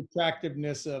like the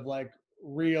attractiveness of like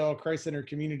real Christ-centered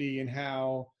community, and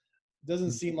how it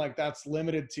doesn't seem like that's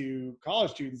limited to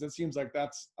college students. It seems like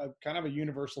that's a kind of a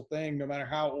universal thing, no matter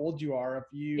how old you are. If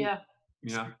you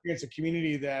experience a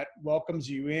community that welcomes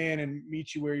you in and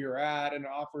meets you where you're at and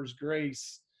offers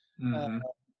grace,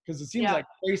 because it seems like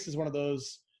grace is one of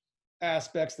those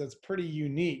aspects that's pretty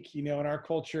unique, in our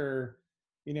culture.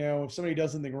 If somebody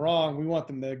does something wrong, we want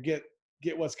them to get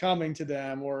what's coming to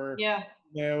them, or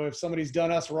if somebody's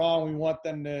done us wrong, we want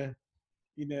them to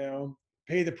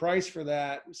pay the price for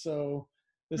that. So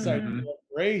this idea of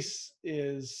grace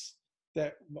is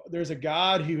that there's a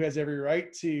God who has every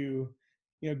right to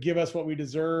give us what we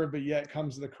deserve, but yet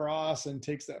comes to the cross and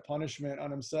takes that punishment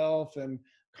on himself and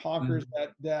conquers that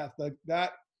death. Like,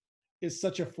 that is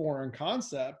such a foreign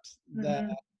concept that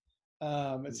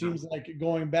it seems like,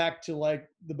 going back to like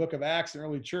the book of Acts and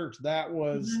early church, that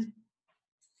was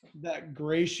that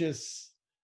gracious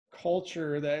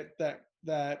culture, that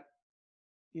that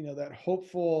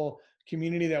hopeful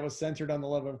community that was centered on the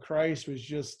love of Christ, was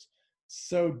just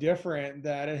so different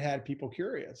that it had people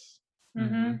curious.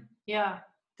 Yeah,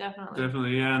 definitely.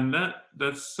 Definitely, yeah, and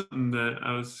that's something that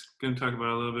I was going to talk about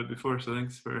a little bit before. So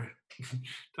thanks for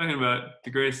talking about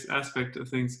the grace aspect of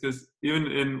things, because even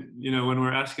in when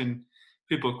we're asking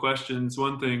people questions,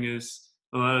 one thing is,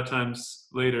 a lot of times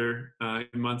later,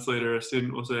 months later, a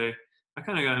student will say, I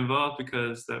kind of got involved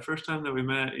because that first time that we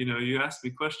met, you asked me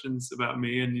questions about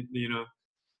me, and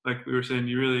like we were saying,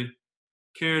 you really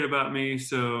cared about me.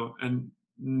 So, and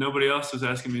nobody else was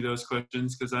asking me those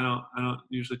questions, because I don't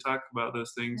usually talk about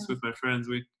those things with my friends.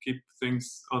 We keep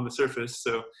things on the surface.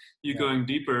 So you going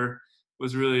deeper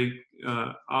was really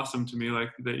awesome to me, like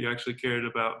that you actually cared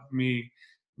about me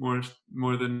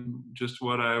more than just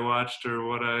what I watched or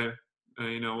what I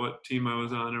what team I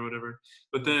was on or whatever.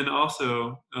 But then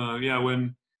also,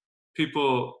 when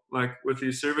people, like with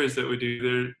these surveys that we do,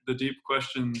 they're the deep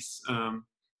questions.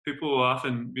 People will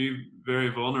often be very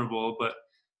vulnerable, but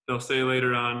they'll say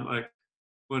later on, like,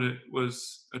 what it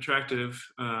was attractive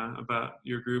about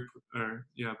your group, or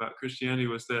about Christianity,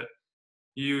 was that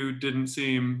you didn't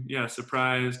seem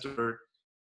surprised, or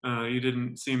you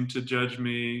didn't seem to judge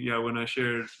me when I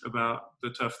shared about the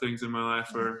tough things in my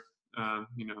life, or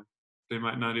they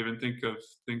might not even think of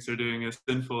things they're doing as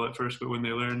sinful at first, but when they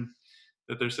learn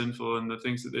that they're sinful and the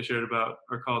things that they shared about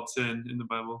are called sin in the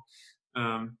Bible,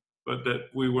 but that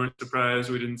we weren't surprised.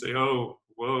 We didn't say, oh,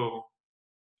 whoa,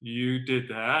 you did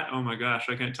that, oh my gosh,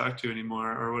 I can't talk to you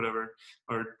anymore, or whatever,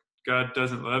 or God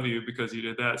doesn't love you because you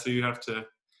did that, so you have to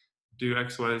do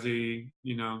XYZ,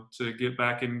 to get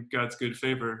back in God's good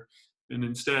favor. And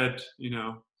instead,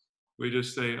 we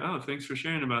just say, oh, thanks for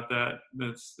sharing about that.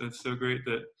 That's so great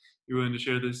that you're willing to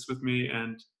share this with me.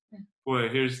 And boy,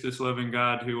 here's this loving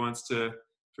God who wants to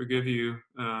forgive you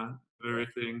of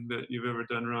everything that you've ever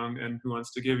done wrong, and who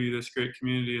wants to give you this great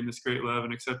community and this great love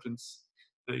and acceptance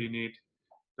that you need.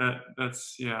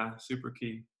 That's super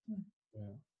key. Yeah.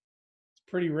 It's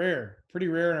pretty rare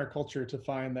in our culture to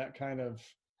find that kind of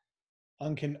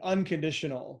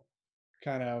unconditional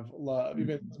kind of love.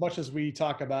 Even as much as we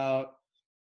talk about,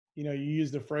 you use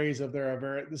the phrase of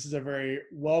this is a very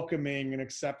welcoming and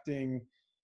accepting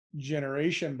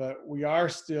generation, but we are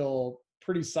still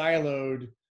pretty siloed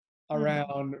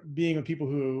around being with people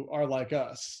who are like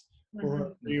us, who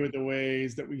agree with the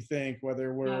ways that we think,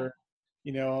 whether we're,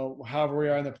 however we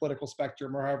are in the political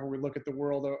spectrum, or however we look at the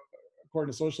world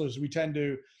according to socialists. We tend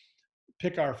to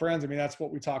pick our friends. I mean, that's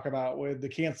what we talk about with the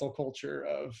cancel culture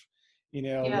of,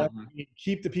 let me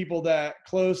keep the people that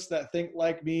close that think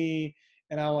like me,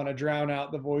 and I want to drown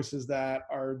out the voices that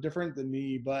are different than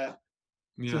me. But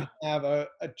to have a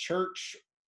church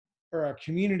or a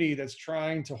community that's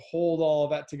trying to hold all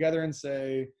of that together and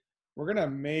say, we're going to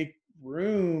make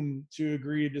room to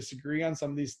agree to disagree on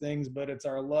some of these things, but it's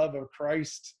our love of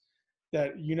Christ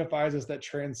that unifies us, that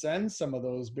transcends some of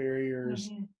those barriers.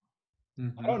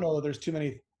 I don't know that there's too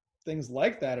many things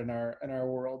like that in our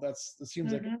world. That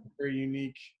seems like a very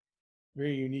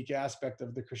unique aspect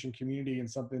of the Christian community, and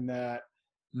something that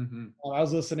I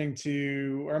was listening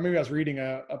to, or maybe I was reading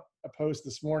a post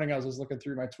this morning. I was just looking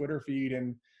through my Twitter feed,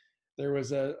 and there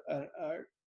was a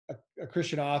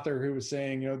Christian author who was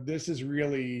saying, this is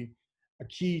really a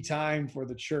key time for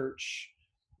the church,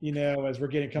 as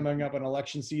we're coming up on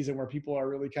election season, where people are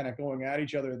really kind of going at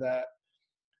each other, that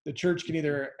the church can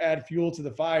either add fuel to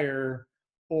the fire,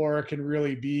 or it can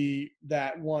really be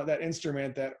that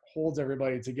instrument that holds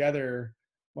everybody together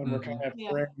when we're kind of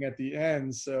praying at the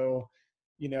end. So,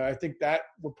 I think that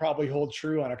would probably hold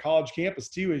true on a college campus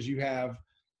too, as you have,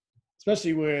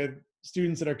 especially with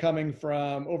students that are coming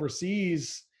from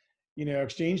overseas,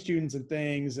 exchange students and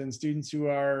things, and students who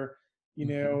are,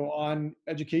 on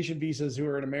education visas, who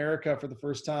are in America for the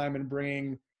first time, and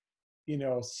bringing,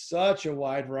 such a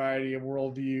wide variety of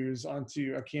worldviews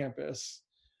onto a campus.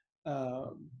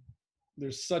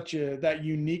 There's that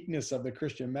uniqueness of the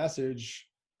Christian message,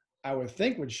 I would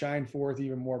think, would shine forth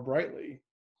even more brightly.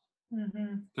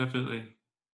 Definitely.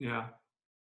 Yeah.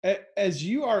 As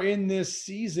you are in this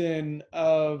season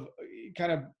of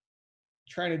kind of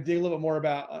trying to dig a little bit more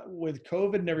about with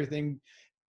COVID and everything,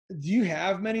 do you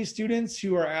have many students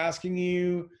who are asking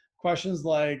you questions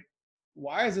like,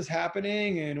 why is this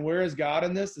happening, and where is God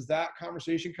in this? Does that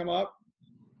conversation come up?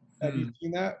 Have you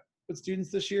seen that with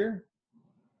students this year?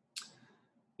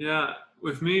 Yeah,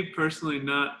 with me personally,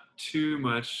 not too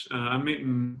much. I'm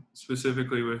meeting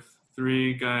specifically with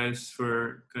 3 guys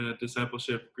for kind of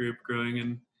discipleship group,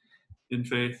 growing in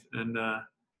faith, and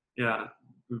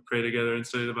we pray together and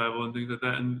study the Bible and things like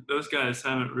that. And those guys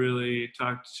haven't really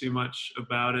talked too much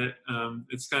about it.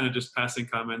 It's kind of just passing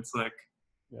comments like,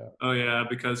 oh yeah,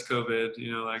 because COVID,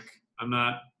 like, I'm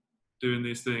not doing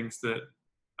these things that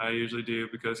I usually do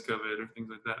because COVID, or things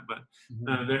like that. But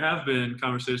there have been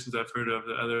conversations I've heard of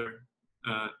that other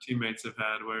teammates have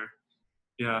had where,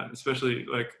 especially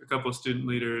like a couple of student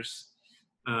leaders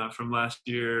from last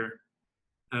year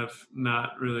have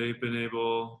not really been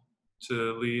able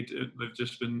to lead. They've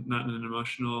just been not in an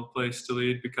emotional place to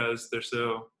lead, because they're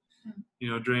so,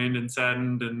 drained and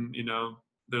saddened, and,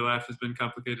 their life has been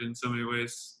complicated in so many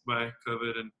ways by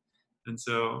COVID. And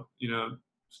so,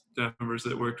 staff members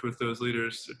that worked with those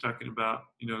leaders are talking about,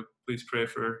 please pray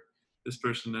for this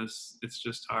person, as it's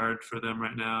just hard for them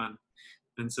right now.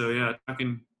 And so,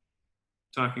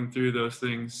 talking through those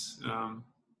things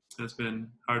has been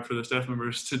hard for the staff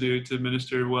members to do, to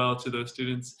minister well to those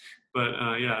students. But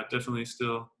definitely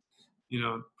still,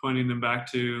 pointing them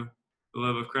back to the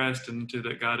love of Christ and to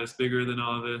that God is bigger than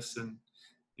all of this, and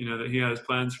that He has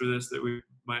plans for this that we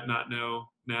might not know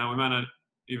now. We might not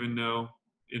even know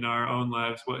in our own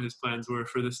lives what His plans were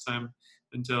for this time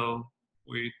until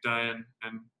we die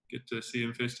and get to see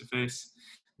Him face to face.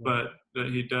 But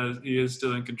that He is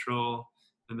still in control,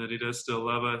 and that He does still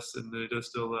love us, and that He does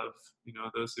still love,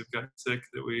 those who've gotten sick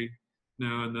that we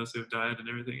know, and those who've died and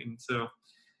everything. And so,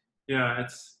 yeah,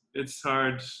 it's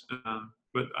hard,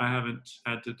 but I haven't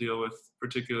had to deal with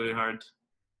particularly hard,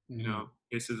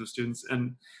 cases of students.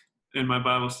 And in my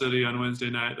Bible study on Wednesday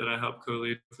night that I help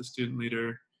co-lead with a student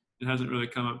leader, it hasn't really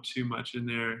come up too much in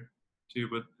there too,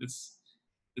 but it's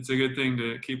a good thing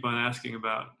to keep on asking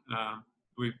about.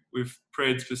 We've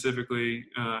prayed specifically,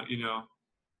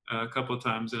 a couple of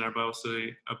times in our Bible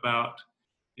study about,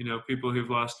 people who've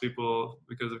lost people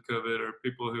because of COVID, or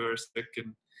people who are sick,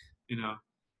 and,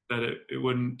 that it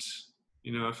wouldn't,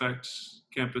 affect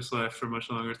campus life for much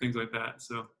longer, things like that.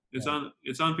 So it's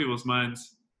on people's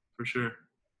minds for sure.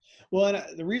 Well,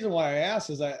 and the reason why I asked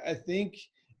is I think,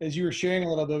 as you were sharing a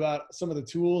little bit about some of the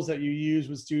tools that you use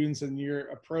with students and your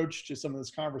approach to some of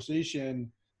this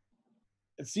conversation,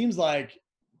 it seems like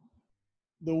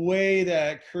the way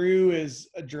that CRU is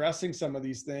addressing some of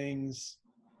these things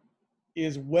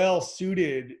is well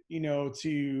suited,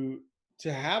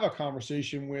 to have a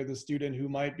conversation with a student who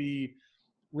might be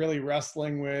really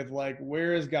wrestling with, like,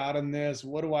 where is God in this?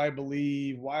 What do I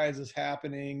believe? Why is this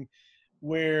happening?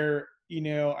 Where,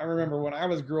 I remember when I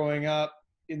was growing up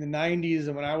in the 90s,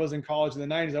 and when I was in college in the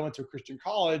 90s, I went to a Christian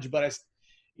college, but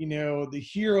the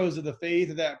heroes of the faith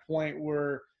at that point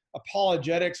were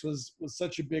apologetics was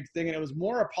such a big thing. And it was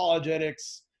more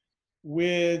apologetics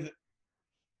with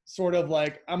sort of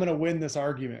like, I'm going to win this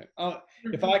argument.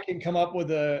 If I can come up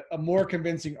with a more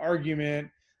convincing argument,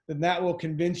 then that will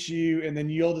convince you, and then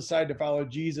you'll decide to follow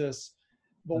Jesus.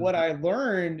 But what I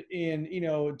learned in,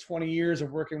 20 years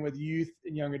of working with youth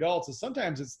and young adults is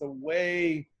sometimes it's the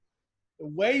way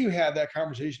you have that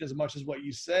conversation as much as what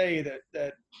you say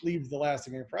that leaves the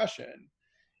lasting impression.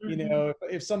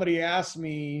 If somebody asks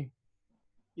me,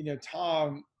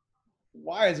 Tom,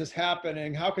 why is this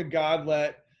happening? How could God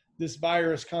let this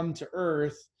virus come to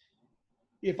earth?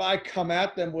 If I come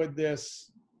at them with a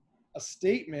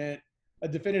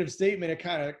definitive statement, it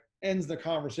kind of ends the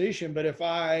conversation. But if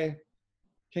I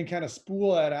can kind of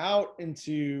spool that out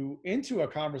into a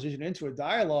conversation, into a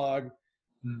dialogue,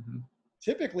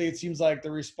 typically it seems like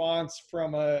the response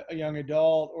from a young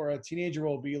adult or a teenager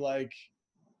will be like,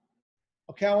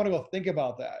 okay, I want to go think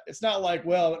about that. It's not like,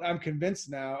 well, I'm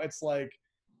convinced now. It's like,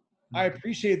 I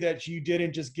appreciate that you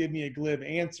didn't just give me a glib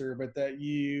answer, but that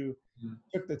you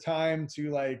took the time to,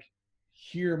 like,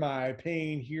 hear my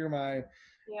pain,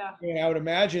 and I would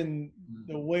imagine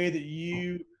the way that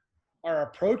you are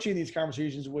approaching these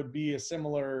conversations would be a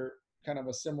similar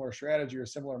strategy or a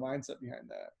similar mindset behind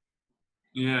that.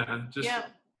 Yeah.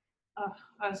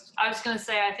 I was going to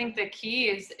say, I think the key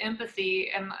is empathy,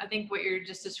 and I think what you're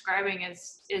just describing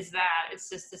is that it's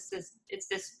just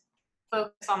this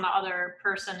focus on the other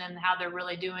person and how they're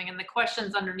really doing, and the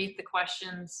questions underneath the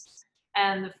questions,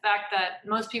 and the fact that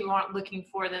most people aren't looking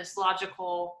for this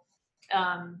logical,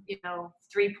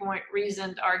 3-point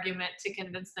reasoned argument to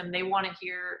convince them. They want to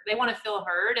feel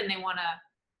heard, and they want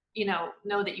to,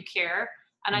 know that you care.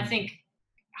 And I think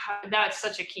that's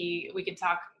such a key. We could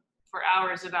talk for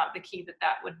hours about the key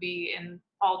that would be in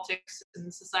politics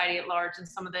and society at large, and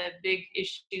some of the big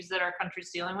issues that our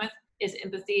country's dealing with is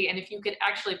empathy. And if you could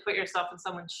actually put yourself in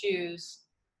someone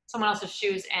else's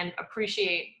shoes and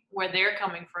appreciate where they're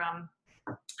coming from,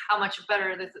 how much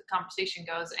better the conversation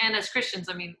goes. And as Christians,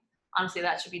 I mean, honestly,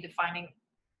 that should be defining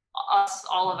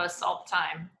all of us all the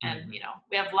time. And,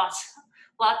 we have lots,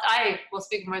 I will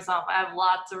speak for myself. I have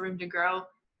lots of room to grow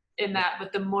in that,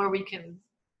 but the more we can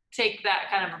take that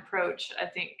kind of approach, I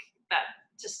think that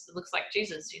just looks like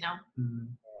Jesus,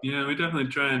 Yeah, we definitely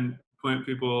try and point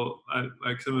people,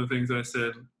 like some of the things I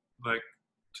said, like,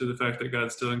 to the fact that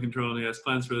God's still in control and He has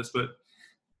plans for this. But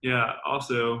yeah,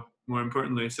 also, more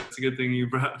importantly, so it's a good thing you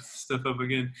brought stuff up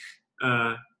again,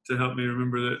 to help me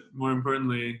remember that, more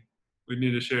importantly, we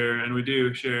need to share, and we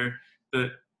do share,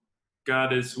 that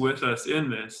God is with us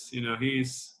in this.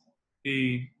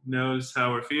 He knows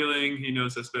how we're feeling. He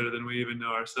knows us better than we even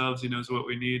know ourselves. He knows what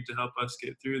we need to help us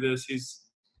get through this. He's,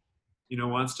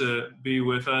 wants to be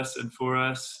with us and for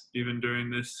us, even during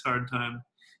this hard time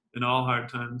and all hard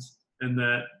times. And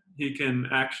that He can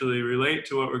actually relate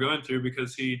to what we're going through,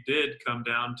 because He did come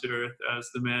down to earth as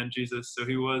the man Jesus. So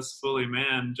He was fully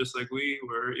man, just like we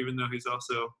were, even though He's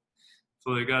also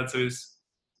fully God. So He's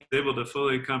able to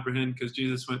fully comprehend, because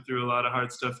Jesus went through a lot of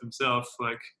hard stuff himself,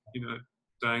 like,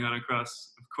 dying on a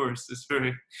cross, of course, is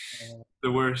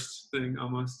the worst thing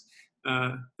almost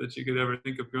that you could ever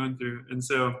think of going through. And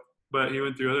so, but he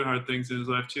went through other hard things in his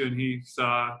life too, and he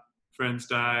saw friends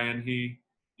die, and he,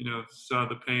 saw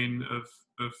the pain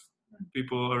of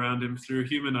people around him through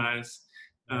human eyes.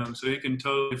 So he can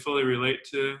totally fully relate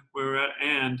to where we're at,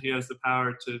 and he has the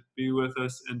power to be with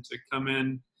us and to come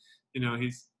in.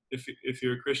 He's, if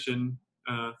you're a Christian,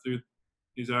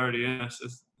 he's already in us.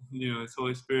 As, his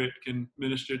Holy Spirit can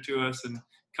minister to us and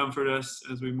comfort us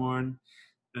as we mourn,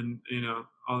 and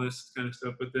all this kind of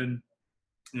stuff. But then,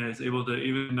 he's able to,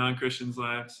 even in non-Christians'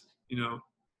 lives,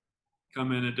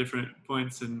 come in at different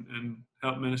points and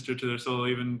help minister to their soul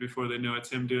even before they know it's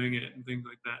him doing it, and things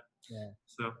like that. Yeah.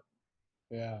 So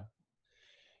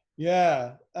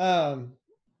yeah.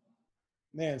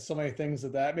 Man, so many things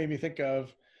that made me think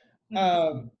of.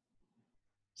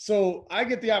 So I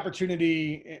get the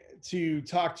opportunity to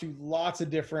talk to lots of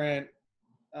different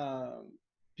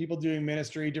people doing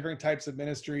ministry, different types of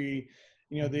ministry.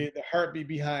 The heartbeat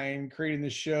behind creating the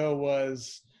show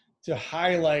was to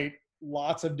highlight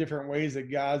lots of different ways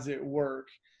that God's at work.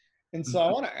 And so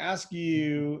I want to ask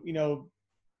you,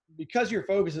 because your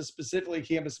focus is specifically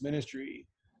campus ministry,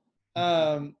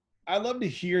 I'd love to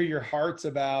hear your hearts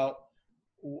about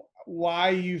why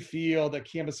you feel that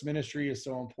campus ministry is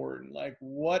so important. Like,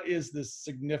 what is the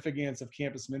significance of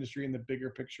campus ministry in the bigger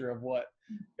picture of what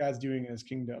God's doing in his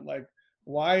kingdom? Like,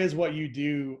 why is what you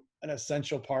do an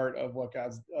essential part of what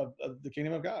of the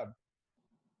kingdom of God?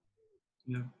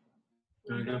 Yeah.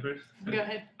 Do you want to go first? Go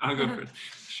ahead. I'll go first.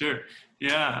 Sure.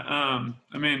 Yeah.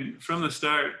 I mean, from the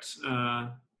start,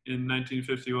 in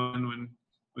 1951,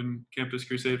 when Campus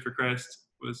Crusade for Christ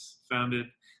was founded,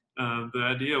 the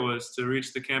idea was to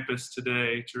reach the campus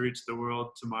today, to reach the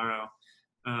world tomorrow.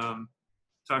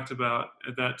 Talked about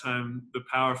at that time the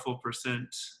powerful percent,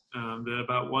 that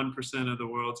about 1% of the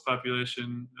world's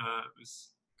population was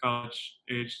college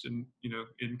aged, and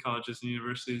in colleges and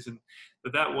universities, and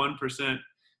that 1%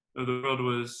 of the world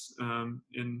was,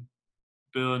 in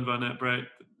Bill and Vonette Bright,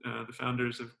 the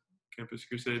founders of Campus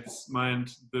Crusade's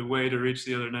mind, the way to reach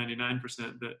the other 99%.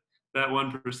 That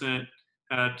 1%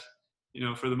 had,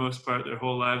 for the most part, their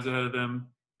whole lives ahead of them,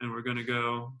 and we're going to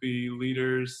go be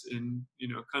leaders in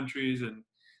countries and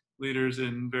leaders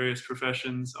in various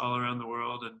professions all around the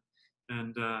world,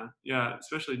 and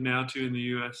especially now too in the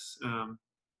U.S.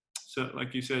 So,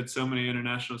 like you said, so many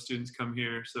international students come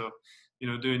here. So,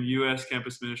 doing U.S.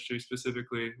 campus ministry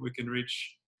specifically, we can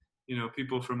reach,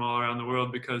 people from all around the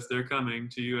world because they're coming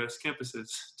to U.S. campuses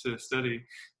to study.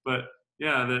 But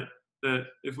yeah, that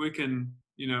if we can,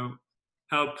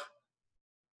 help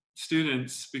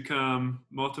students become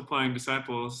multiplying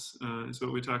disciples, is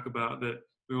what we talk about. That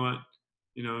we want,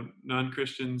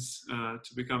 non-Christians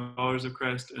to become followers of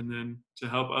Christ, and then to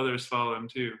help others follow him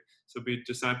too. So be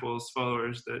disciples,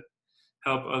 followers that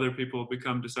help other people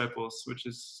become disciples, which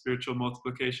is spiritual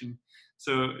multiplication.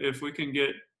 So if we can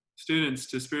get students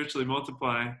to spiritually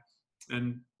multiply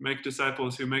and make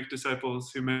disciples who make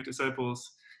disciples who make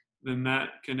disciples, then that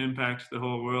can impact the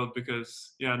whole world,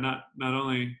 because not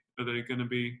only are they going to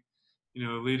be,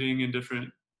 leading in different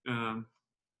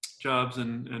jobs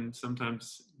and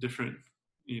sometimes different,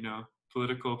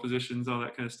 political positions, all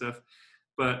that kind of stuff,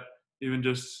 but even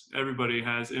just everybody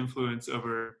has influence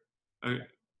over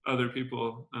other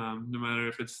people, no matter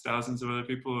if it's thousands of other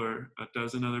people or a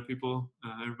dozen other people.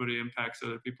 Everybody impacts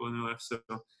other people in their life. So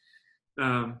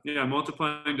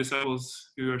multiplying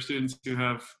disciples who are students who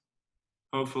have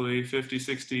hopefully 50,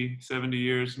 60, 70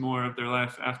 years more of their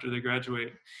life after they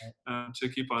graduate, to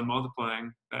keep on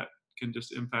multiplying, that can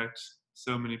just impact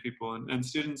so many people. And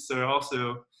students are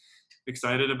also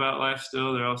excited about life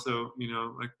still. They're also,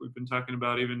 like we've been talking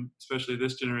about, even especially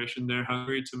this generation, they're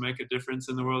hungry to make a difference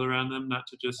in the world around them, not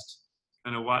to just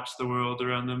kind of watch the world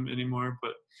around them anymore,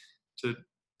 but to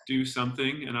do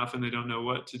something. And often they don't know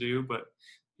what to do, but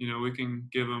we can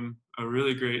give them a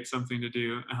really great something to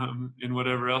do in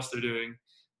whatever else they're doing.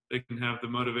 They can have the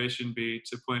motivation be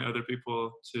to point other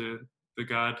people to the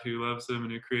God who loves them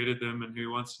and who created them and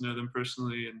who wants to know them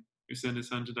personally and who sent his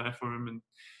son to die for them. And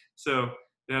so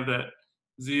they have that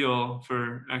zeal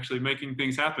for actually making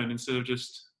things happen, instead of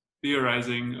just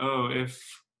theorizing, oh,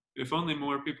 if only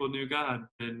more people knew God,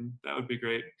 then that would be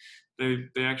great. They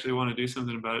actually want to do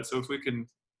something about it. So if we can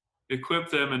equip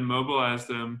them and mobilize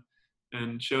them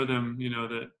and show them,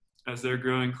 that as they're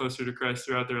growing closer to Christ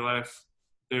throughout their life,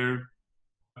 their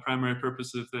primary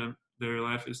purpose of their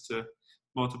life is to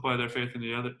multiply their faith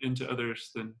into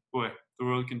others, then boy, the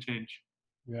world can change.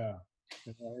 Yeah.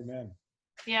 Amen.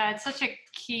 Yeah, it's such a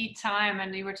key time,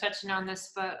 and you were touching on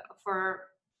this, but for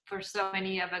so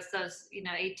many of us, those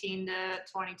 18 to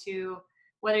 22,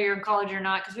 whether you're in college or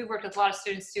not, because we worked with a lot of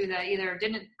students too that either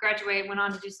didn't graduate, went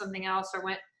on to do something else, or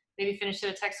went maybe finished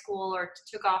at a tech school, or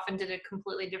took off and did a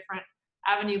completely different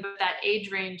avenue. But that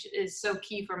age range is so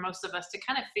key for most of us to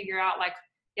kind of figure out, like,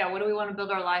 yeah, what do we want to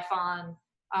build our life on?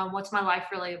 What's my life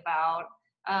really about?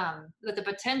 With the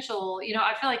potential,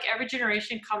 I feel like every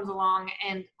generation comes along,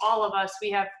 and all of us,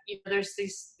 we have, there's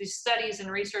these studies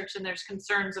and research, and there's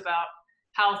concerns about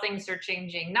how things are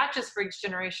changing, not just for each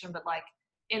generation, but like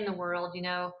in the world,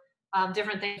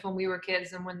 different things when we were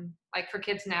kids and when, like, for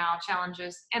kids now,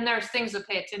 challenges, and there's things to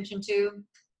pay attention to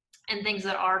and things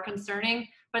that are concerning,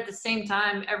 but at the same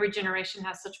time, every generation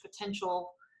has such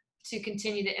potential to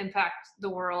continue to impact the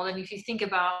world. And if you think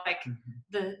about, like,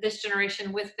 this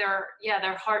generation with their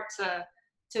heart to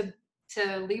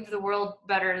leave the world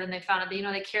better than they found it,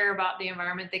 they care about the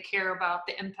environment, they care about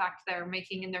the impact they're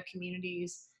making in their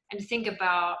communities, and to think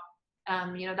about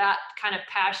that kind of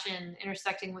passion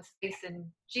intersecting with faith in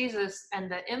Jesus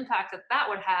and the impact that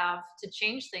would have to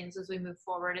change things as we move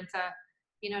forward, and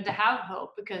to have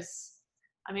hope. Because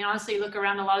honestly, you look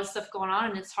around, a lot of stuff going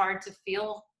on, and it's hard to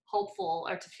feel hopeful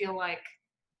or to feel like,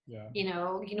 we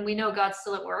know God's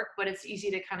still at work, but it's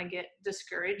easy to kind of get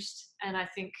discouraged. And I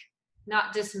think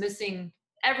not dismissing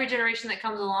every generation that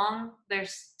comes along,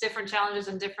 there's different challenges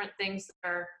and different things that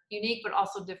are unique, but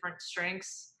also different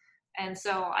strengths. And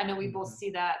so I know we both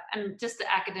see that, and just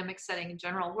the academic setting in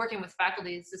general, working with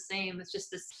faculty, is the same. It's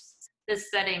just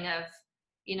this setting of,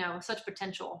 such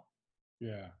potential.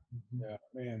 Yeah,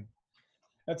 man,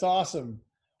 that's awesome.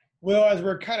 Well, as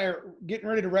we're kind of getting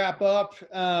ready to wrap up,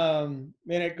 man,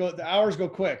 the hours go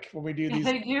quick when we do these.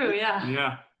 They do,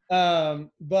 Yeah.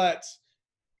 But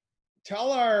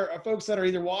tell our folks that are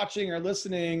either watching or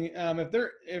listening,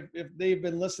 if they've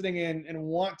been listening and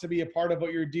want to be a part of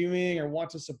what you're doing or want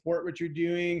to support what you're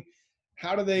doing,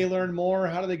 how do they learn more?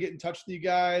 How do they get in touch with you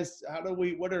guys?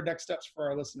 What are next steps for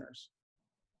our listeners?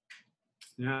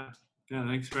 Yeah,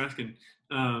 thanks for asking.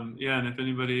 And if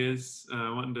anybody is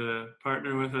wanting to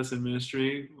partner with us in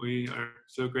ministry, we are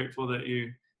so grateful that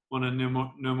you want to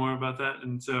know more about that.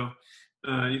 And so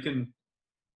you can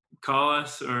call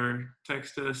us or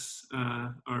text us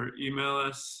or email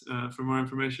us for more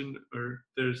information, or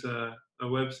there's a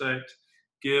website,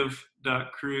 give.cru.org.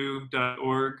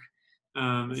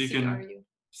 You can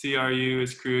CRU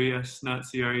is CRU, yes, not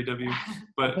CREW,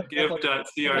 but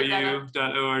give.cru.org.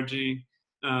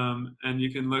 And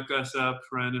you can look us up,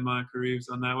 Ryan and Monica Reeves,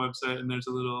 on that website, and there's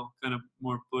a little kind of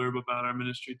more blurb about our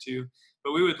ministry too.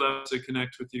 But we would love to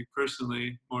connect with you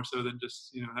personally, more so than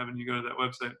just having you go to that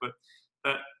website. But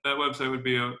that website would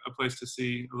be a place to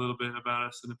see a little bit about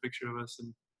us and a picture of us,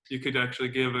 and you could actually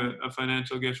give a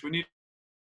financial gift. We need,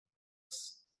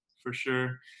 for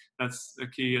sure, that's a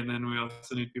key, and then we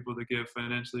also need people to give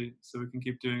financially so we can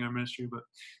keep doing our ministry. But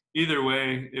either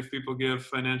way, if people give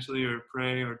financially or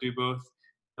pray or do both,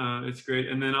 it's great.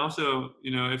 And then also,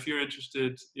 if you're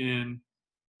interested in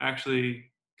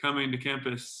actually coming to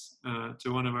campus,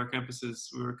 to one of our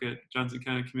campuses, we work at Johnson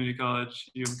County Community College,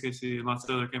 UMKC, and lots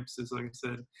of other campuses, like I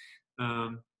said,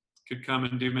 could come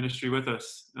and do ministry with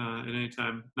us at any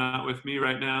time. Not with me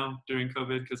right now during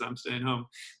COVID because I'm staying home,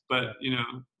 but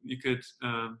you could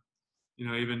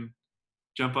even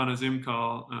jump on a Zoom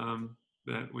call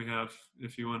that we have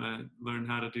if you want to learn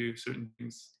how to do certain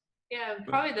things. Yeah,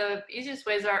 probably the easiest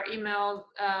way is our email.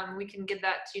 We can get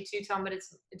that to you too, Tom, but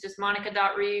it's just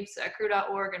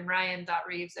monica.reeves@cru.org and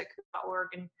ryan.reeves@cru.org.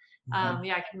 And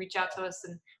I can reach out to us,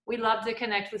 and we love to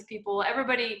connect with people.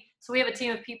 Everybody, so we have a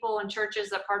team of people and churches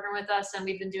that partner with us, and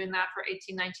we've been doing that for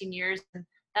 18, 19 years. And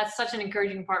that's such an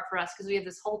encouraging part for us, because we have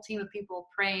this whole team of people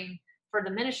praying for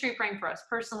the ministry, praying for us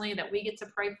personally, that we get to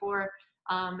pray for.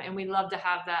 And we love to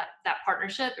have that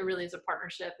partnership. It really is a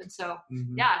partnership. And so,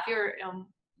 if you're,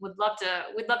 we'd love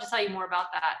to tell you more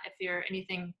about that if you're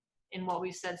anything in what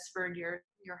we said spurred your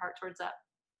heart towards that.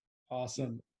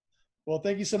 Awesome. Well,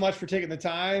 thank you so much for taking the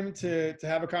time to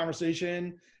have a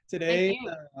conversation today.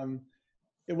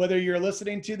 Whether you're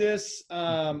listening to this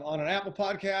on an Apple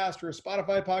podcast or a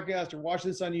Spotify podcast or watch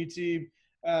this on YouTube,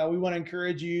 we want to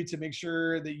encourage you to make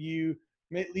sure that you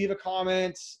leave a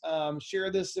comment, share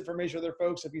this information with other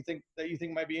folks if you think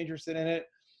might be interested in it.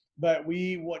 But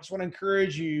we just want to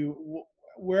encourage you,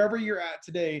 wherever you're at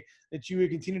today, that you would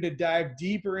continue to dive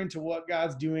deeper into what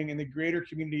God's doing in the greater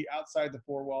community outside the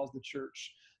four walls of the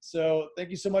church. So thank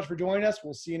you so much for joining us.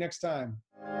 We'll see you next time.